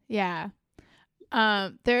real. Yeah.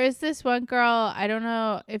 There is this one girl, I don't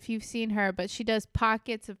know if you've seen her, but she does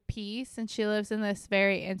Pockets of Peace, and she lives in this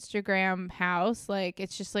very Instagram house. Like,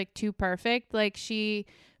 it's just like too perfect. Like,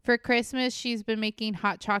 for Christmas, she's been making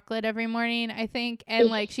hot chocolate every morning, I think. And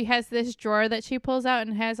like, she has this drawer that she pulls out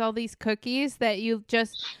and has all these cookies that you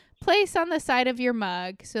just place on the side of your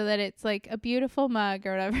mug so that it's like a beautiful mug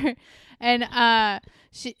or whatever. And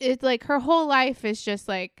it's like her whole life is just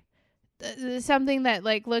like something that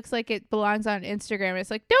like looks like it belongs on Instagram.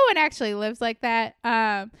 It's like no one actually lives like that.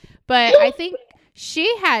 But I think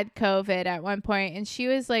she had COVID at one point, and she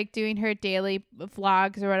was like doing her daily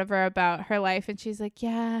vlogs or whatever about her life, and she's like,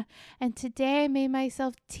 yeah, and today I made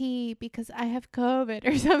myself tea because I have COVID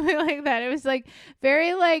or something like that. It was like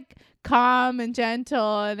very like calm and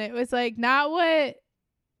gentle, and it was like not what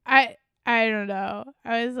I don't know.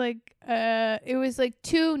 I was like, it was like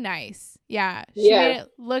too nice. Yeah. She made it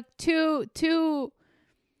look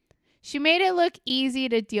she made it look easy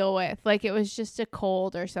to deal with. Like it was just a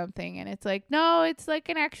cold or something. And it's like, no, it's like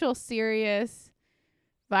an actual serious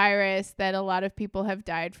virus that a lot of people have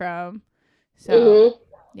died from. So,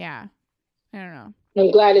 yeah. I don't know. I'm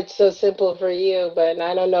glad it's so simple for you, but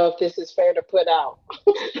I don't know if this is fair to put out.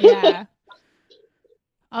 Yeah.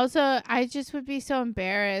 Also, I just would be so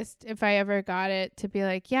embarrassed if I ever got it to be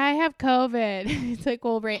like, yeah, I have COVID. It's like,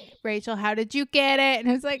 well, Rachel, how did you get it?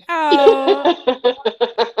 And it's like, oh,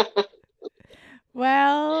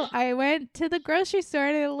 well, I went to the grocery store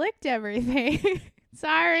and it licked everything.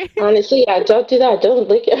 Sorry. Honestly, yeah, don't do that. Don't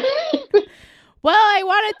lick it. Well, I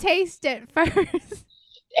want to taste it first.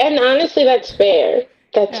 And honestly, that's fair.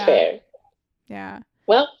 That's fair. Yeah.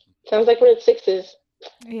 Well, sounds like we're at sixes.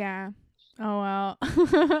 Yeah. Oh well.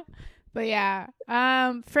 But yeah.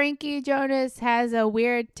 Frankie Jonas has a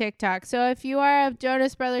weird TikTok. So if you are a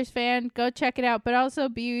Jonas Brothers fan, go check it out. But also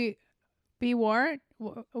be warned.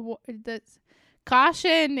 That's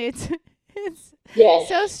caution. It's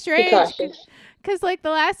so strange. Because like the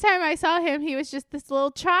last time I saw him, he was just this little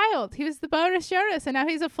child. He was the bonus Jonas, and now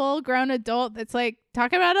he's a full grown adult that's like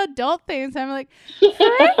talking about adult things. I'm like,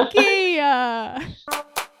 Frankie.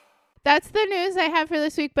 That's the news I have for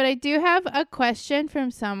this week, but I do have a question from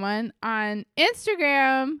someone on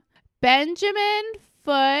Instagram, Benjamin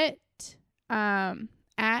Foot,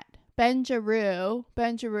 at Benjaro,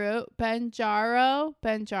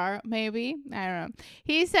 maybe. I don't know.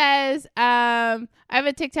 He says, I have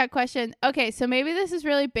a TikTok question. Okay, so maybe this is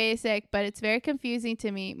really basic, but it's very confusing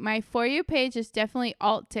to me. My For You page is definitely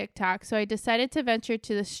alt TikTok, so I decided to venture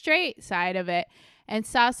to the straight side of it and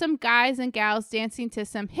saw some guys and gals dancing to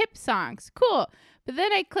some hip songs. Cool. But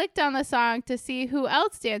then I clicked on the song to see who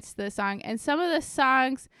else danced to the song, and some of the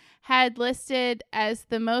songs had listed as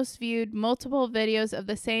the most viewed multiple videos of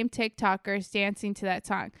the same TikTokers dancing to that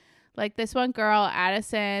song. Like this one girl,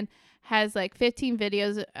 Addison, has like 15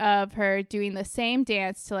 videos of her doing the same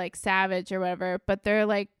dance to like Savage or whatever, but they're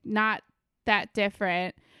like not that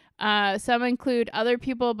different. Some include other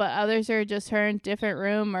people, but others are just her in a different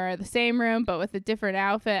room or the same room, but with a different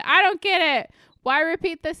outfit. I don't get it. Why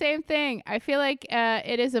repeat the same thing? I feel like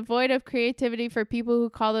it is a void of creativity for people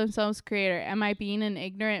who call themselves creator. Am I being an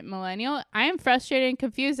ignorant millennial? I am frustrated and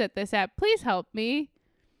confused at this app. Please help me.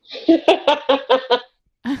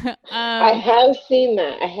 I have seen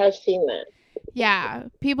that. Yeah,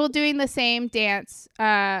 people doing the same dance.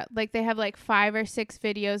 Like they have like 5 or 6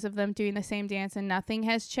 videos of them doing the same dance and nothing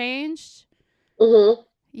has changed.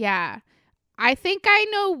 Yeah, I think I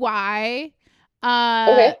know why.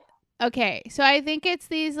 Okay, so I think it's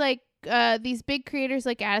these like these big creators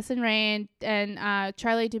like Addison Rae and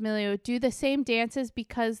Charli D'Amelio do the same dances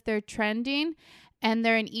because they're trending and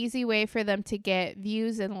they're an easy way for them to get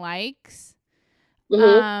views and likes.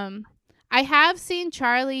 I have seen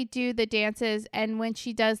Charli do the dances, and when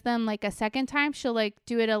she does them like a second time, she'll like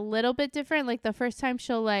do it a little bit different. Like the first time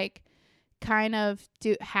she'll like kind of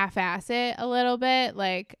do half-ass it a little bit,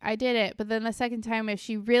 like I did it, but then the second time, if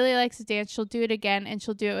she really likes to dance, she'll do it again, and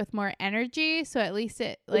she'll do it with more energy, so at least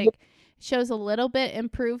it like shows a little bit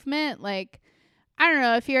improvement. Like I don't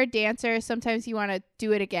know, if you're a dancer, sometimes you want to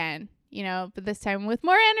do it again, you know, but this time with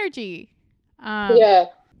more energy. Yeah,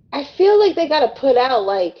 I feel like they gotta put out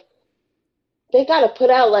like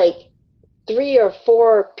 3 or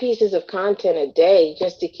 4 pieces of content a day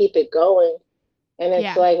just to keep it going. And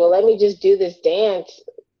it's like, well, let me just do this dance.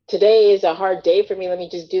 Today is a hard day for me. Let me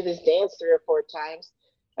just do this dance 3 or 4 times.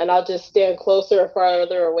 And I'll just stand closer or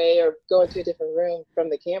farther away or go into a different room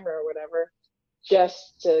from the camera or whatever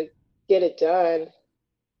just to get it done.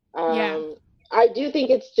 I do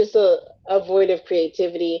think it's just a void of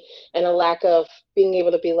creativity and a lack of being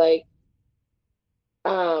able to be like,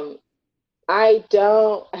 I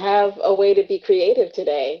don't have a way to be creative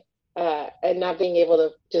today, and not being able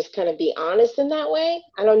to just kind of be honest in that way.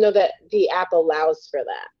 I don't know that the app allows for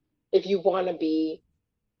that. If you want to be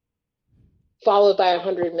followed by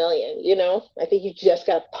 100 million, I think you just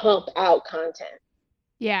got to pump out content.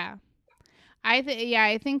 Yeah. I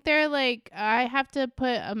think they're like, I have to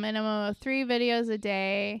put a minimum of 3 videos a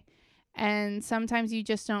day, and sometimes you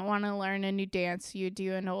just don't want to learn a new dance, you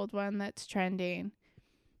do an old one that's trending.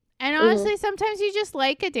 And Hmm. honestly, sometimes you just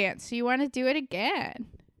like a dance, so you want to do it again.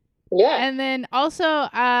 Yeah. And then also,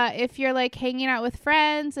 if you're like hanging out with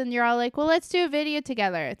friends and you're all like, well, let's do a video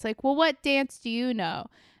together. It's like, well, what dance do you know?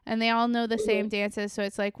 And they all know the Hmm. same dances. So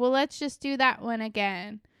it's like, well, let's just do that one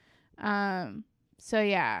again. Um, so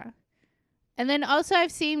yeah. And then also,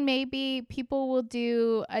 I've seen maybe people will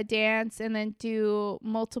do a dance and then do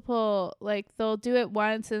multiple, like they'll do it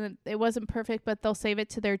once and it wasn't perfect, but they'll save it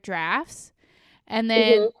to their drafts. And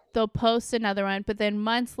then Hmm. they'll post another one. But then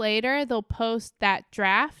months later, they'll post that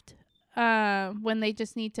draft when they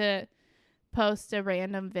just need to post a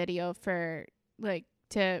random video for like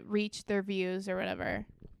to reach their views or whatever.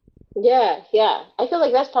 Yeah, yeah. I feel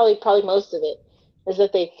like that's probably most of it, is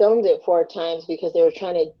that they filmed it 4 times because they were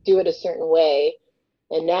trying to do it a certain way.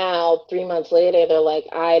 And now 3 months later, they're like,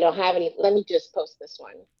 I don't have any. Let me just post this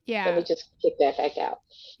one. Let me Yeah. just kick that back out.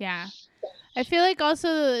 Yeah. I feel like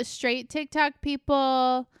also the straight TikTok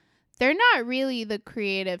people, they're not really the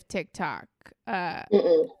creative TikTok. Uh,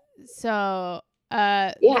 Mm-mm. so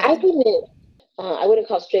Yeah, I the wouldn't. I wouldn't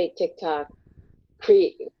call straight TikTok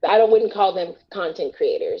create. I don't wouldn't call them content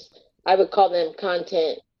creators. I would call them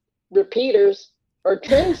content repeaters or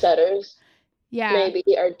trendsetters, yeah, maybe,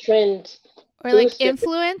 or trend or like boosters.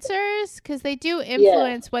 influencers, because they do Yeah,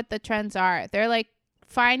 influence what the trends are. They're like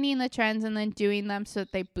finding the trends and then doing them so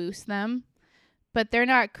that they boost them, but they're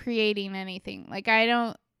not creating anything. Like I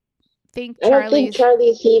don't think I don't think Charlie's.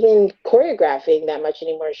 Charlie's even choreographing that much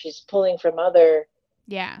anymore. She's pulling from other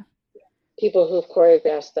Yeah, people who've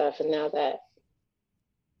choreographed stuff, and now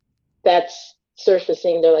that's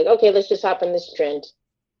surfacing, they're like, okay, let's just hop in this trend.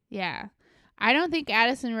 yeah. I don't think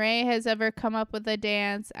Addison Rae has ever come up with a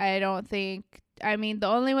dance. I don't think. I mean, the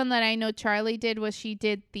only one that I know Charlie did was she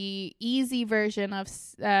did the easy version of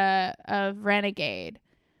Renegade,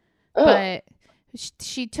 Oh, but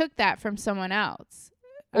she took that from someone else.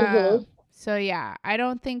 mm-hmm. So yeah, I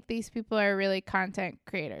don't think these people are really content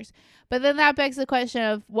creators. But then that begs the question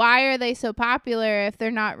of why are they so popular if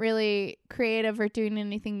they're not really creative or doing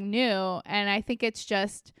anything new? And I think it's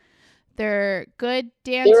just they're good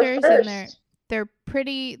They were dancers and first. they're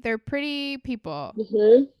pretty people.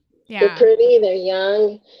 Mm-hmm. They're Yeah. pretty, they're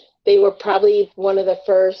young. They were probably one of the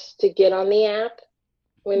first to get on the app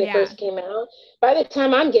when it Yeah. first came out. By the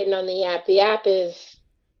time I'm getting on the app is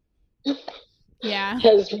Yeah.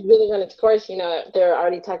 has really run its course. They're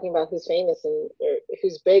already talking about who's famous and or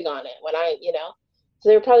who's big on it. So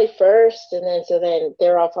they were probably first, and then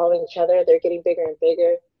they're all following each other. They're getting bigger and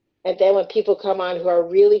bigger, and then when people come on who are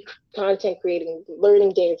really content creating,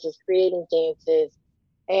 learning dances, creating dances,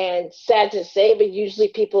 and sad to say, but usually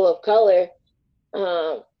people of color,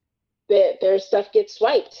 um, their stuff gets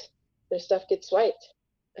swiped. Their stuff gets swiped,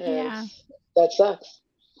 and Yeah. that sucks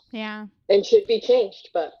Yeah. and should be changed,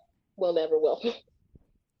 but will never will.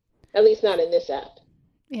 At least not in this app.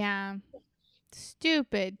 Yeah.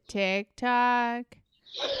 Stupid TikTok.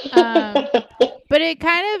 Um But it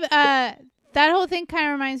kind of that whole thing kind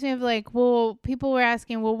of reminds me of like, well, people were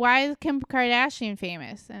asking, well, why is Kim Kardashian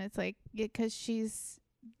famous? And it's like because she's,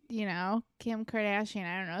 Kim Kardashian.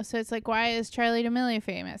 I don't know. So it's like, why is Charlie D'Amelio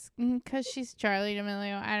famous? Because she's Charlie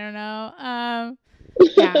D'Amelio. I don't know.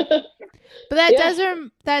 Yeah. But Yeah.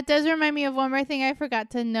 that does remind me of one more thing I forgot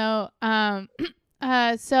to note.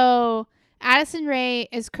 So Addison Rae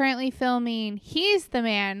is currently filming He's the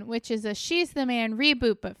Man, which is a She's the Man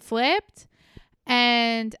reboot but flipped.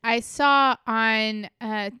 And I saw on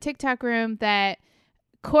TikTok Room that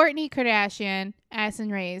Kourtney Kardashian, Addison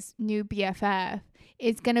Rae's new BFF,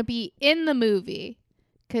 is gonna be in the movie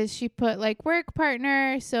because she put like work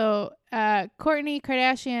partner. So Kourtney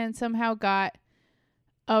Kardashian somehow got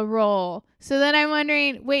a role. So then I'm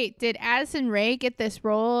wondering, wait, did Addison Rae get this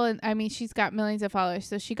role? And I mean, she's got millions of followers.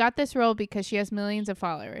 So she got this role because she has millions of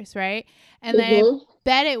followers, right? And then I Hmm.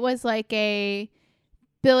 bet it was like a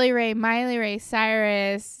Billy Ray, Miley Ray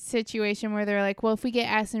Cyrus situation where they're like, well, if we get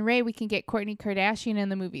Addison Rae, we can get Kourtney Kardashian in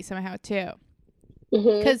the movie somehow too.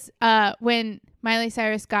 Hmm. Because when Miley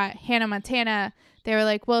Cyrus got Hannah Montana, they were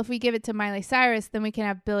like, well, if we give it to Miley Cyrus, then we can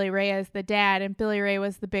have Billy Ray as the dad. And Billy Ray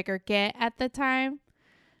was the bigger get at the time.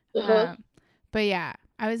 Uh-huh. Um, but yeah,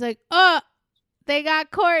 I was like, oh, they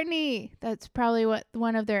got Courtney. That's probably what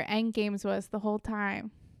one of their end games was the whole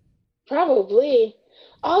time. Probably.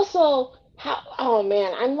 Also, how? Oh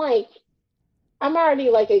man, I'm already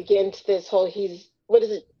like against this whole. What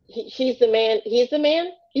is it? She's the man. He's the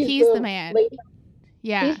man. He's He's the the man. lady.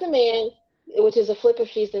 Yeah. He's the man, which is a flip of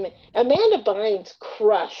She's the Man. Amanda Bynes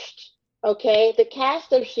crushed. Okay, the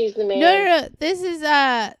cast of She's the Man. No. This is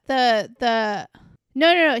the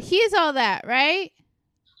no. He's all that, right?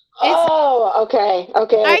 Oh, okay.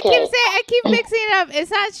 I keep mixing it up.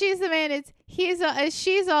 It's not She's the Man. It's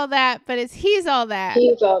She's all that, but it's He's all that.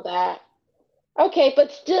 He's all that. Okay,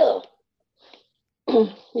 but still,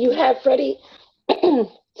 you have Freddie.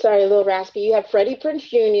 Sorry, a little raspy. You have Freddie Prinze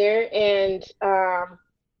Jr. and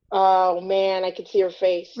oh man, I could see her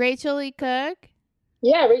face. Rachel Lee Cook.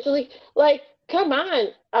 Yeah, Rachel Lee. Like, come on.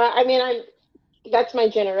 I mean, that's my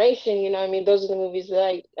generation. You know, I mean, those are the movies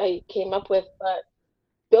that I came up with. But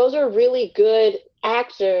those are really good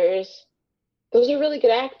actors. Those are really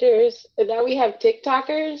good actors. And now we have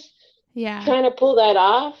TikTokers Yeah. trying to pull that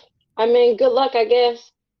off. I mean, good luck, I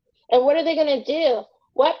guess. And what are they gonna do?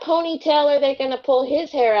 What ponytail are they gonna pull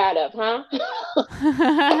his hair out of, huh?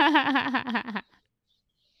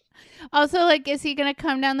 Also, like, is he gonna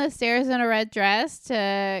come down the stairs in a red dress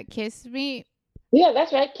to kiss me? Yeah,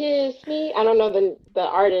 that's right. Kiss me. I don't know the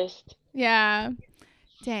artist. Yeah.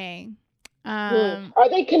 Dang. Are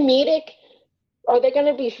they comedic? Are they going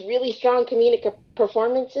to be really strong comedic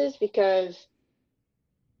performances? Because,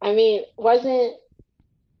 I mean,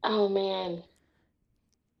 oh man,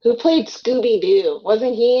 who played Scooby Doo?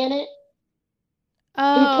 Wasn't he in it?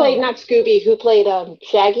 Who played, not Scooby, who played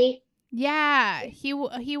Shaggy? Yeah, he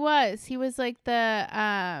was. He was like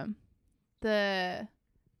that weird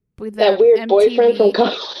MTV. Boyfriend from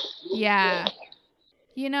college. Yeah.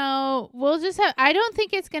 You know, we'll just have. I don't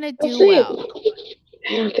think it's gonna do see. well.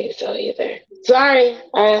 I don't think so either. Sorry,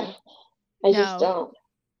 I just don't.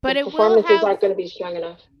 But the performances aren't going to be strong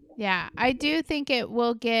enough. Yeah, I do think it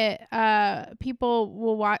will get. People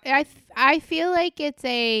will watch. I feel like it's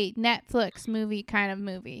a Netflix movie kind of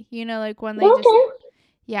movie. You know, like when they just.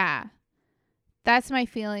 Yeah, that's my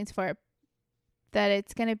feelings for it. That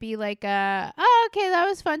it's gonna be like oh, okay, that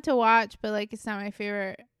was fun to watch, but like it's not my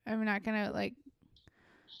favorite. I'm not gonna like.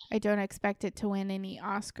 I don't expect it to win any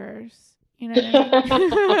Oscars. You know what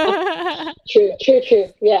I mean? True.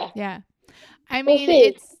 Yeah. Yeah. I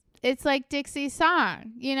mean, it's like Dixie's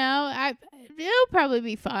song. You know, it'll probably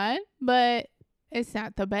be fun, but it's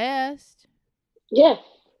not the best. Yeah.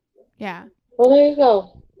 Yeah. Well, there you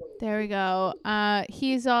go. There we go.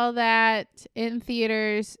 He's all that in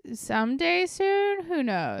theaters someday soon. Who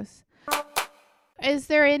knows? Is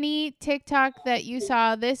there any TikTok that you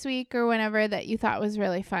saw this week or whenever that you thought was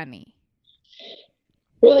really funny?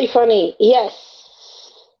 Really funny, yes.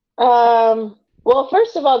 Well,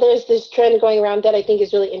 first of all, there's this trend going around that I think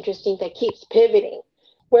is really interesting that keeps pivoting,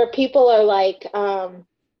 where people are like,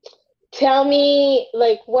 tell me,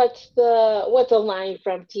 like, what's a line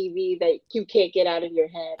from TV that you can't get out of your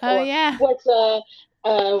head? Oh, or yeah.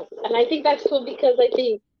 And I think that's cool because I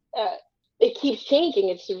think it keeps changing.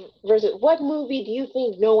 It's versus what movie do you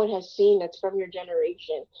think no one has seen that's from your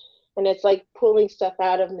generation? And it's like pulling stuff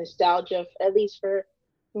out of nostalgia, at least for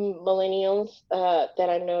millennials, that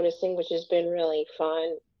I'm noticing, which has been really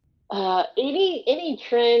fun. Any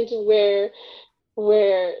trend where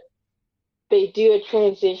they do a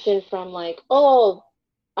transition from like, I'm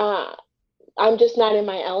just not in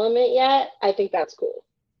my element yet. I think that's cool.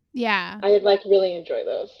 Yeah. I like really enjoy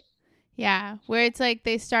those. Yeah, where it's like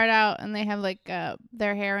they start out and they have like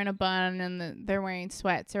their hair in a bun and they're wearing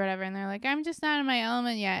sweats or whatever, and they're like, I'm just not in my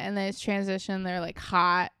element yet, and then it's transition, they're like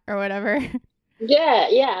hot or whatever. Yeah,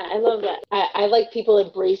 I love that. I like people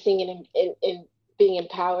embracing and being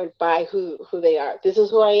empowered by who they are. This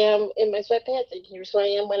is who I am in my sweatpants, and here's who I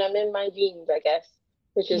am when I'm in my jeans, I guess,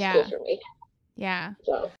 which is cool for me. Yeah.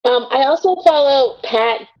 So, I also follow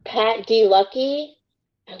Pat D. Lucky.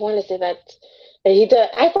 I want to say that.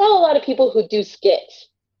 I follow a lot of people who do skits.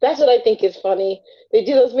 That's what I think is funny. They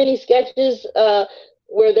do those mini sketches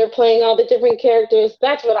where they're playing all the different characters.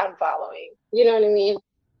 That's what I'm following. You know what I mean?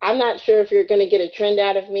 I'm not sure if you're going to get a trend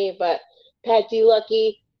out of me, but Pat D.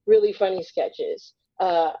 Lucky, really funny sketches.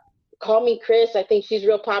 Call Me Chris, I think she's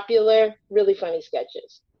real popular. Really funny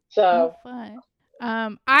sketches. So fun.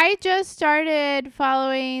 I just started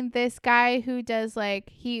following this guy who does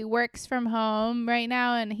like, he works from home right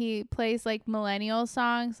now and he plays like millennial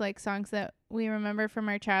songs, like songs that we remember from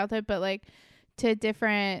our childhood, but like to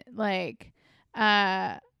different, like,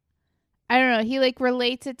 I don't know. He like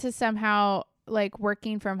relates it to somehow like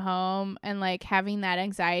working from home and like having that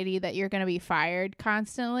anxiety that you're going to be fired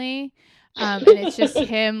constantly. And it's just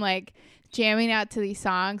him like jamming out to these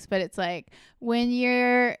songs, but it's like when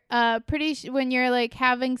you're when you're like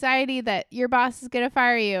have anxiety that your boss is gonna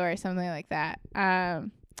fire you or something like that.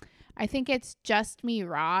 I think it's Just Me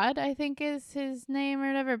Rod, I think is his name or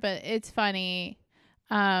whatever, but it's funny.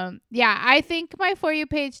 Yeah, I think my For You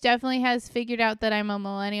page definitely has figured out that I'm a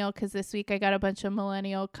millennial, because this week I got a bunch of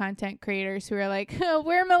millennial content creators who are like, oh,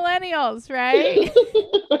 we're millennials, right?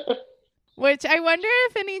 Which I wonder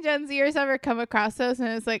if any Gen Zers ever come across those and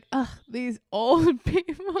it's like, ugh, these old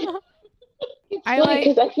people. It's funny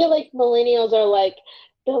because I feel like millennials are like,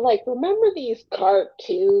 they're like, remember these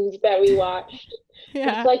cartoons that we watched?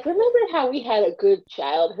 Yeah. It's like, remember how we had a good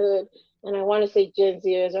childhood? And I want to say Gen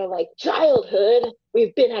Zers are like, childhood?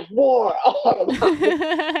 We've been at war all our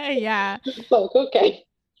lives. Yeah. Like, okay.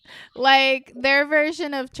 Like their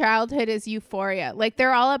version of childhood is Euphoria. Like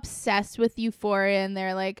they're all obsessed with Euphoria and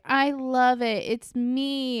they're like, I love it. It's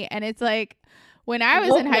me. And it's like, when I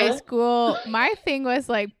was in high school, my thing was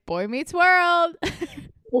like Boy Meets World.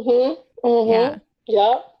 Yeah.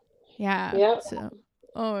 Yep. Yeah. Yep. So,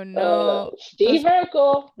 oh no. Steve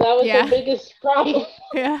Urkel. That was the biggest problem.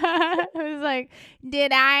 Yeah. I was like,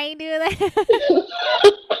 did I do that?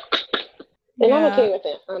 And I'm okay with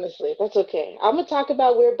it, honestly. That's okay. I'm going to talk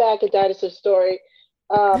about We're Back, a Dinosaur Story.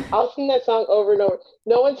 I'll sing that song over and over.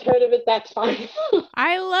 No one's heard of it. That's fine.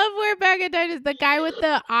 I love We're Back, a Dinosaur. The guy with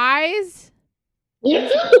the eyes.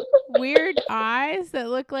 Weird eyes that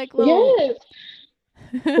look like little... Yes.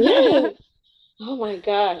 Yes. Oh my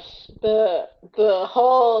gosh. The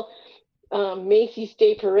whole Macy's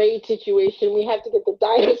Day Parade situation. We have to get the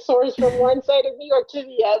dinosaurs from one side of New York to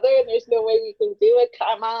the other, and there's no way we can do it.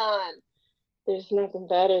 Come on. There's nothing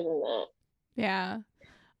better than that. Yeah.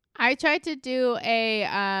 I tried to do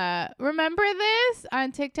a remember this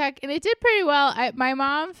on TikTok, and it did pretty well. My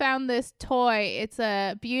mom found this toy. It's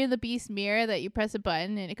a Beauty and the Beast mirror that you press a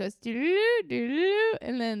button and it goes doo-doo, doo-doo,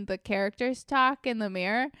 and then the characters talk in the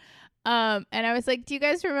mirror. And I was like, do you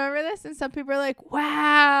guys remember this? And some people are like,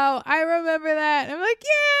 wow, I remember that. And I'm like,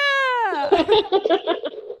 yeah.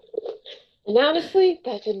 And honestly,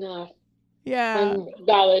 that's enough. Yeah. I'm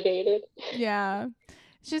validated. Yeah.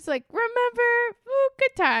 It's just like, remember,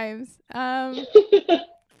 good times.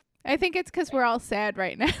 I think it's because we're all sad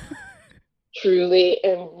right now. Truly,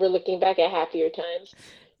 and we're looking back at happier times.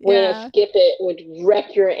 When a skip it would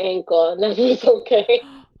wreck your ankle, and that was okay.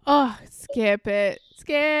 Oh, skip it.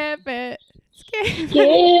 Skip it. Skip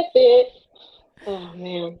it. Oh,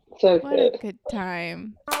 man. So what good. A good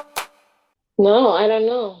time. No, I don't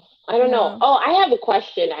know. Oh, I have a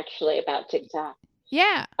question, actually, about TikTok.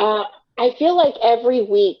 Yeah. I feel like every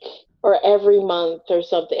week or every month or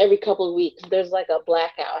something, every couple of weeks, there's like a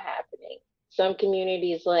blackout happening. Some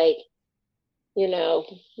communities like, we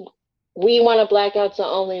want to black out so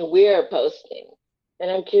only we're posting. And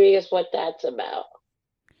I'm curious what that's about.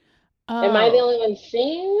 Oh. Am I the only one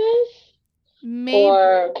seeing this? Maybe.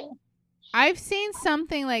 Or I've seen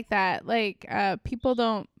something like that. Like people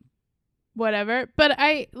don't whatever. But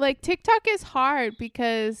TikTok is hard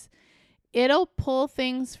because it'll pull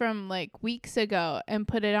things from like weeks ago and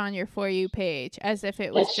put it on your For You page as if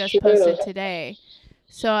it was that's just true. posted today.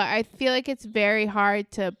 So I feel like it's very hard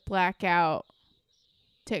to black out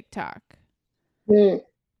TikTok. That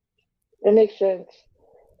makes sense.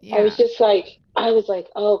 Yeah. I was like,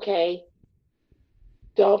 okay,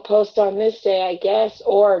 don't post on this day, I guess,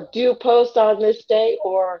 or do post on this day,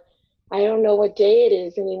 or I don't know what day it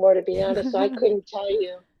is anymore, to be honest. So I couldn't tell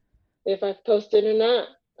you if I've posted or not.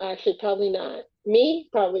 Actually, probably not. Me,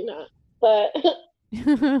 probably not. But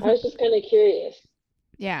I was just kind of curious.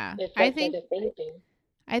 Yeah. I think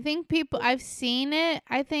I've seen it,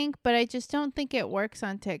 but I just don't think it works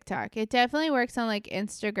on TikTok. It definitely works on like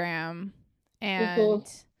Instagram and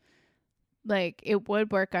like it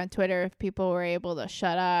would work on Twitter if people were able to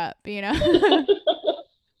shut up, I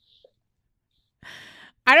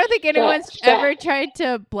don't think anyone's ever tried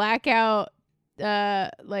to black out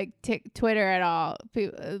Twitter at all.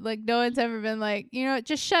 People, like no one's ever been like,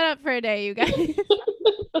 just shut up for a day, you guys.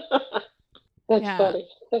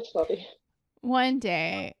 That's funny. One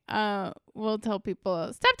day, we'll tell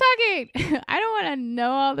people, stop talking. I don't want to know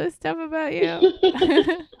all this stuff about you.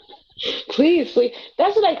 Please.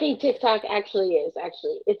 That's what I think TikTok actually is.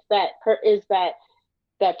 It's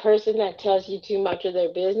that person that tells you too much of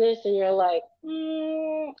their business, and you're like,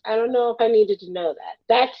 I don't know if I needed to know that.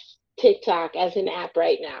 That's TikTok as an app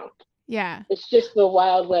right now. Yeah. It's just the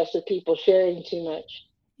Wild West of people sharing too much.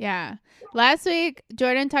 Yeah. Last week,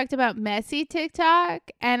 Jordan talked about messy TikTok,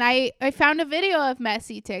 and I found a video of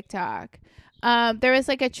messy TikTok. there was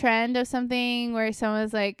like a trend of something where someone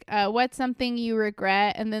was like, what's something you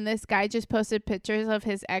regret? And then this guy just posted pictures of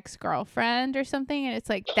his ex-girlfriend or something. And it's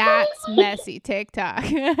like, that's messy TikTok.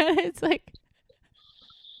 It's like,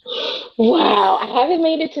 Wow, I haven't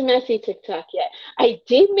made it to messy TikTok yet. I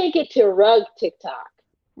did make it to rug TikTok.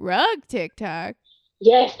 rug TikTok.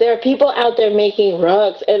 Yes, there are people out there making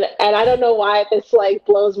rugs, and I don't know why this like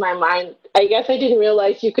blows my mind. I guess I didn't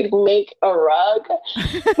realize you could make a rug,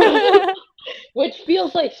 which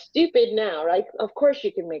feels like stupid now, right? Of course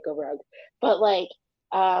you can make a rug, but like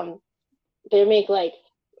um they make like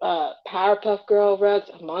Powerpuff Girl rugs,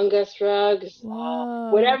 Among Us rugs, Whoa.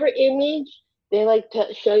 whatever image they like to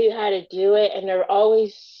show you how to do it, and they're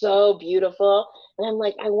always so beautiful. And I'm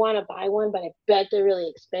like, I want to buy one, but I bet they're really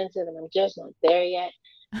expensive, and I'm just not there yet.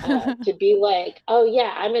 To be like, oh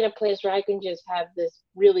yeah, I'm in a place where I can just have this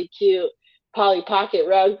really cute Polly Pocket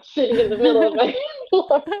rug sitting in the middle of my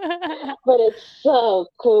floor. But it's so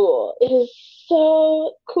cool. It is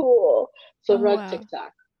so cool. So Oh, rug wow.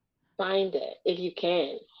 TikTok, find it if you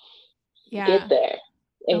can. Yeah. Get there.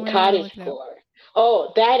 I'm And gonna cottage look it up. core.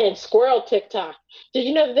 Oh, that and squirrel TikTok. Did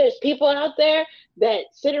you know that there's people out there that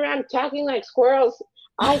sit around talking like squirrels?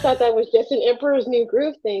 I thought that was just an Emperor's New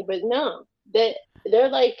Groove thing, but no. That they're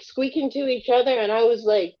like squeaking to each other, and I was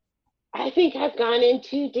like, I think I've gone in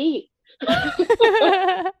too deep.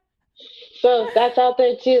 So that's out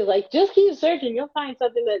there too. Like, just keep searching. You'll find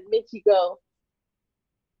something that makes you go.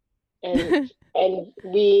 And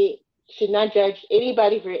we should not judge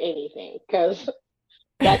anybody for anything, because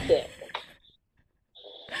that's it.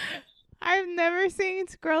 I've never seen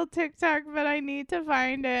squirrel TikTok, but I need to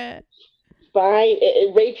find it. Fine,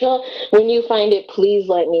 Rachel. When you find it, please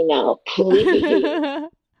let me know, please,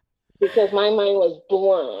 because my mind was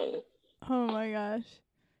blown. Oh my gosh.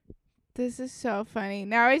 This is so funny.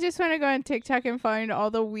 Now I just want to go on TikTok and find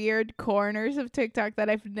all the weird corners of TikTok that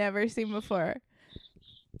I've never seen before.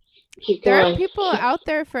 Keep There are going. people out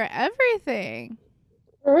there for everything.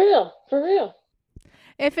 For real, for real.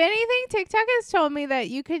 If anything, TikTok has told me that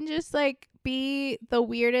you can just like be the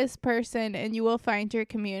weirdest person and you will find your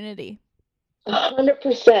community.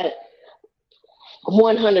 100%.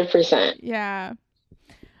 100%. Yeah.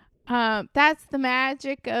 That's the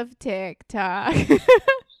magic of TikTok.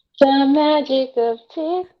 The magic of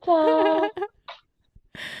TikTok.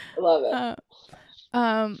 Love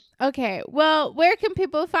it. Okay. Well, where can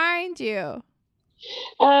people find you?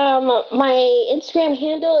 My Instagram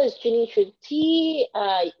handle is Janitra T.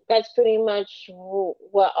 That's pretty much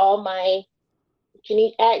what all my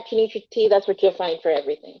at Janitra T. That's what you'll find for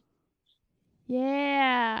everything.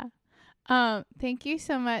 Yeah. Thank you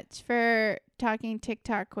so much for talking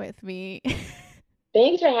TikTok with me.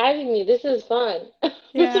 Thanks for having me. This is fun. This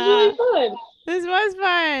is Yeah. really fun. This was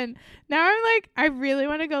fun. Now I'm like, I really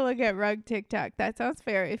want to go look at rug TikTok. That sounds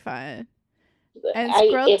very fun. And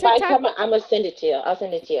squirrel If I TikTok, come, I'm gonna send it to you. I'll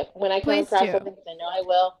send it to you when I come Please across do. something. 'Cause I know I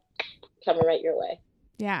will. Coming right your way.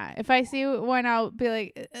 yeah. If I see one, I'll be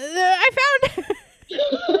like, I found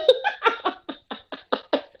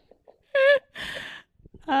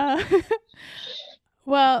it.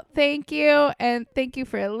 Well, thank you, and thank you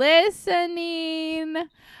for listening.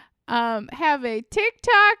 Have a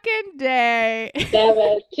TikToking day. Have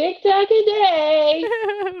a TikTok a day.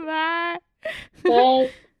 Bye. Bye.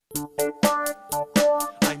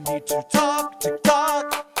 I need to talk,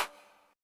 TikTok.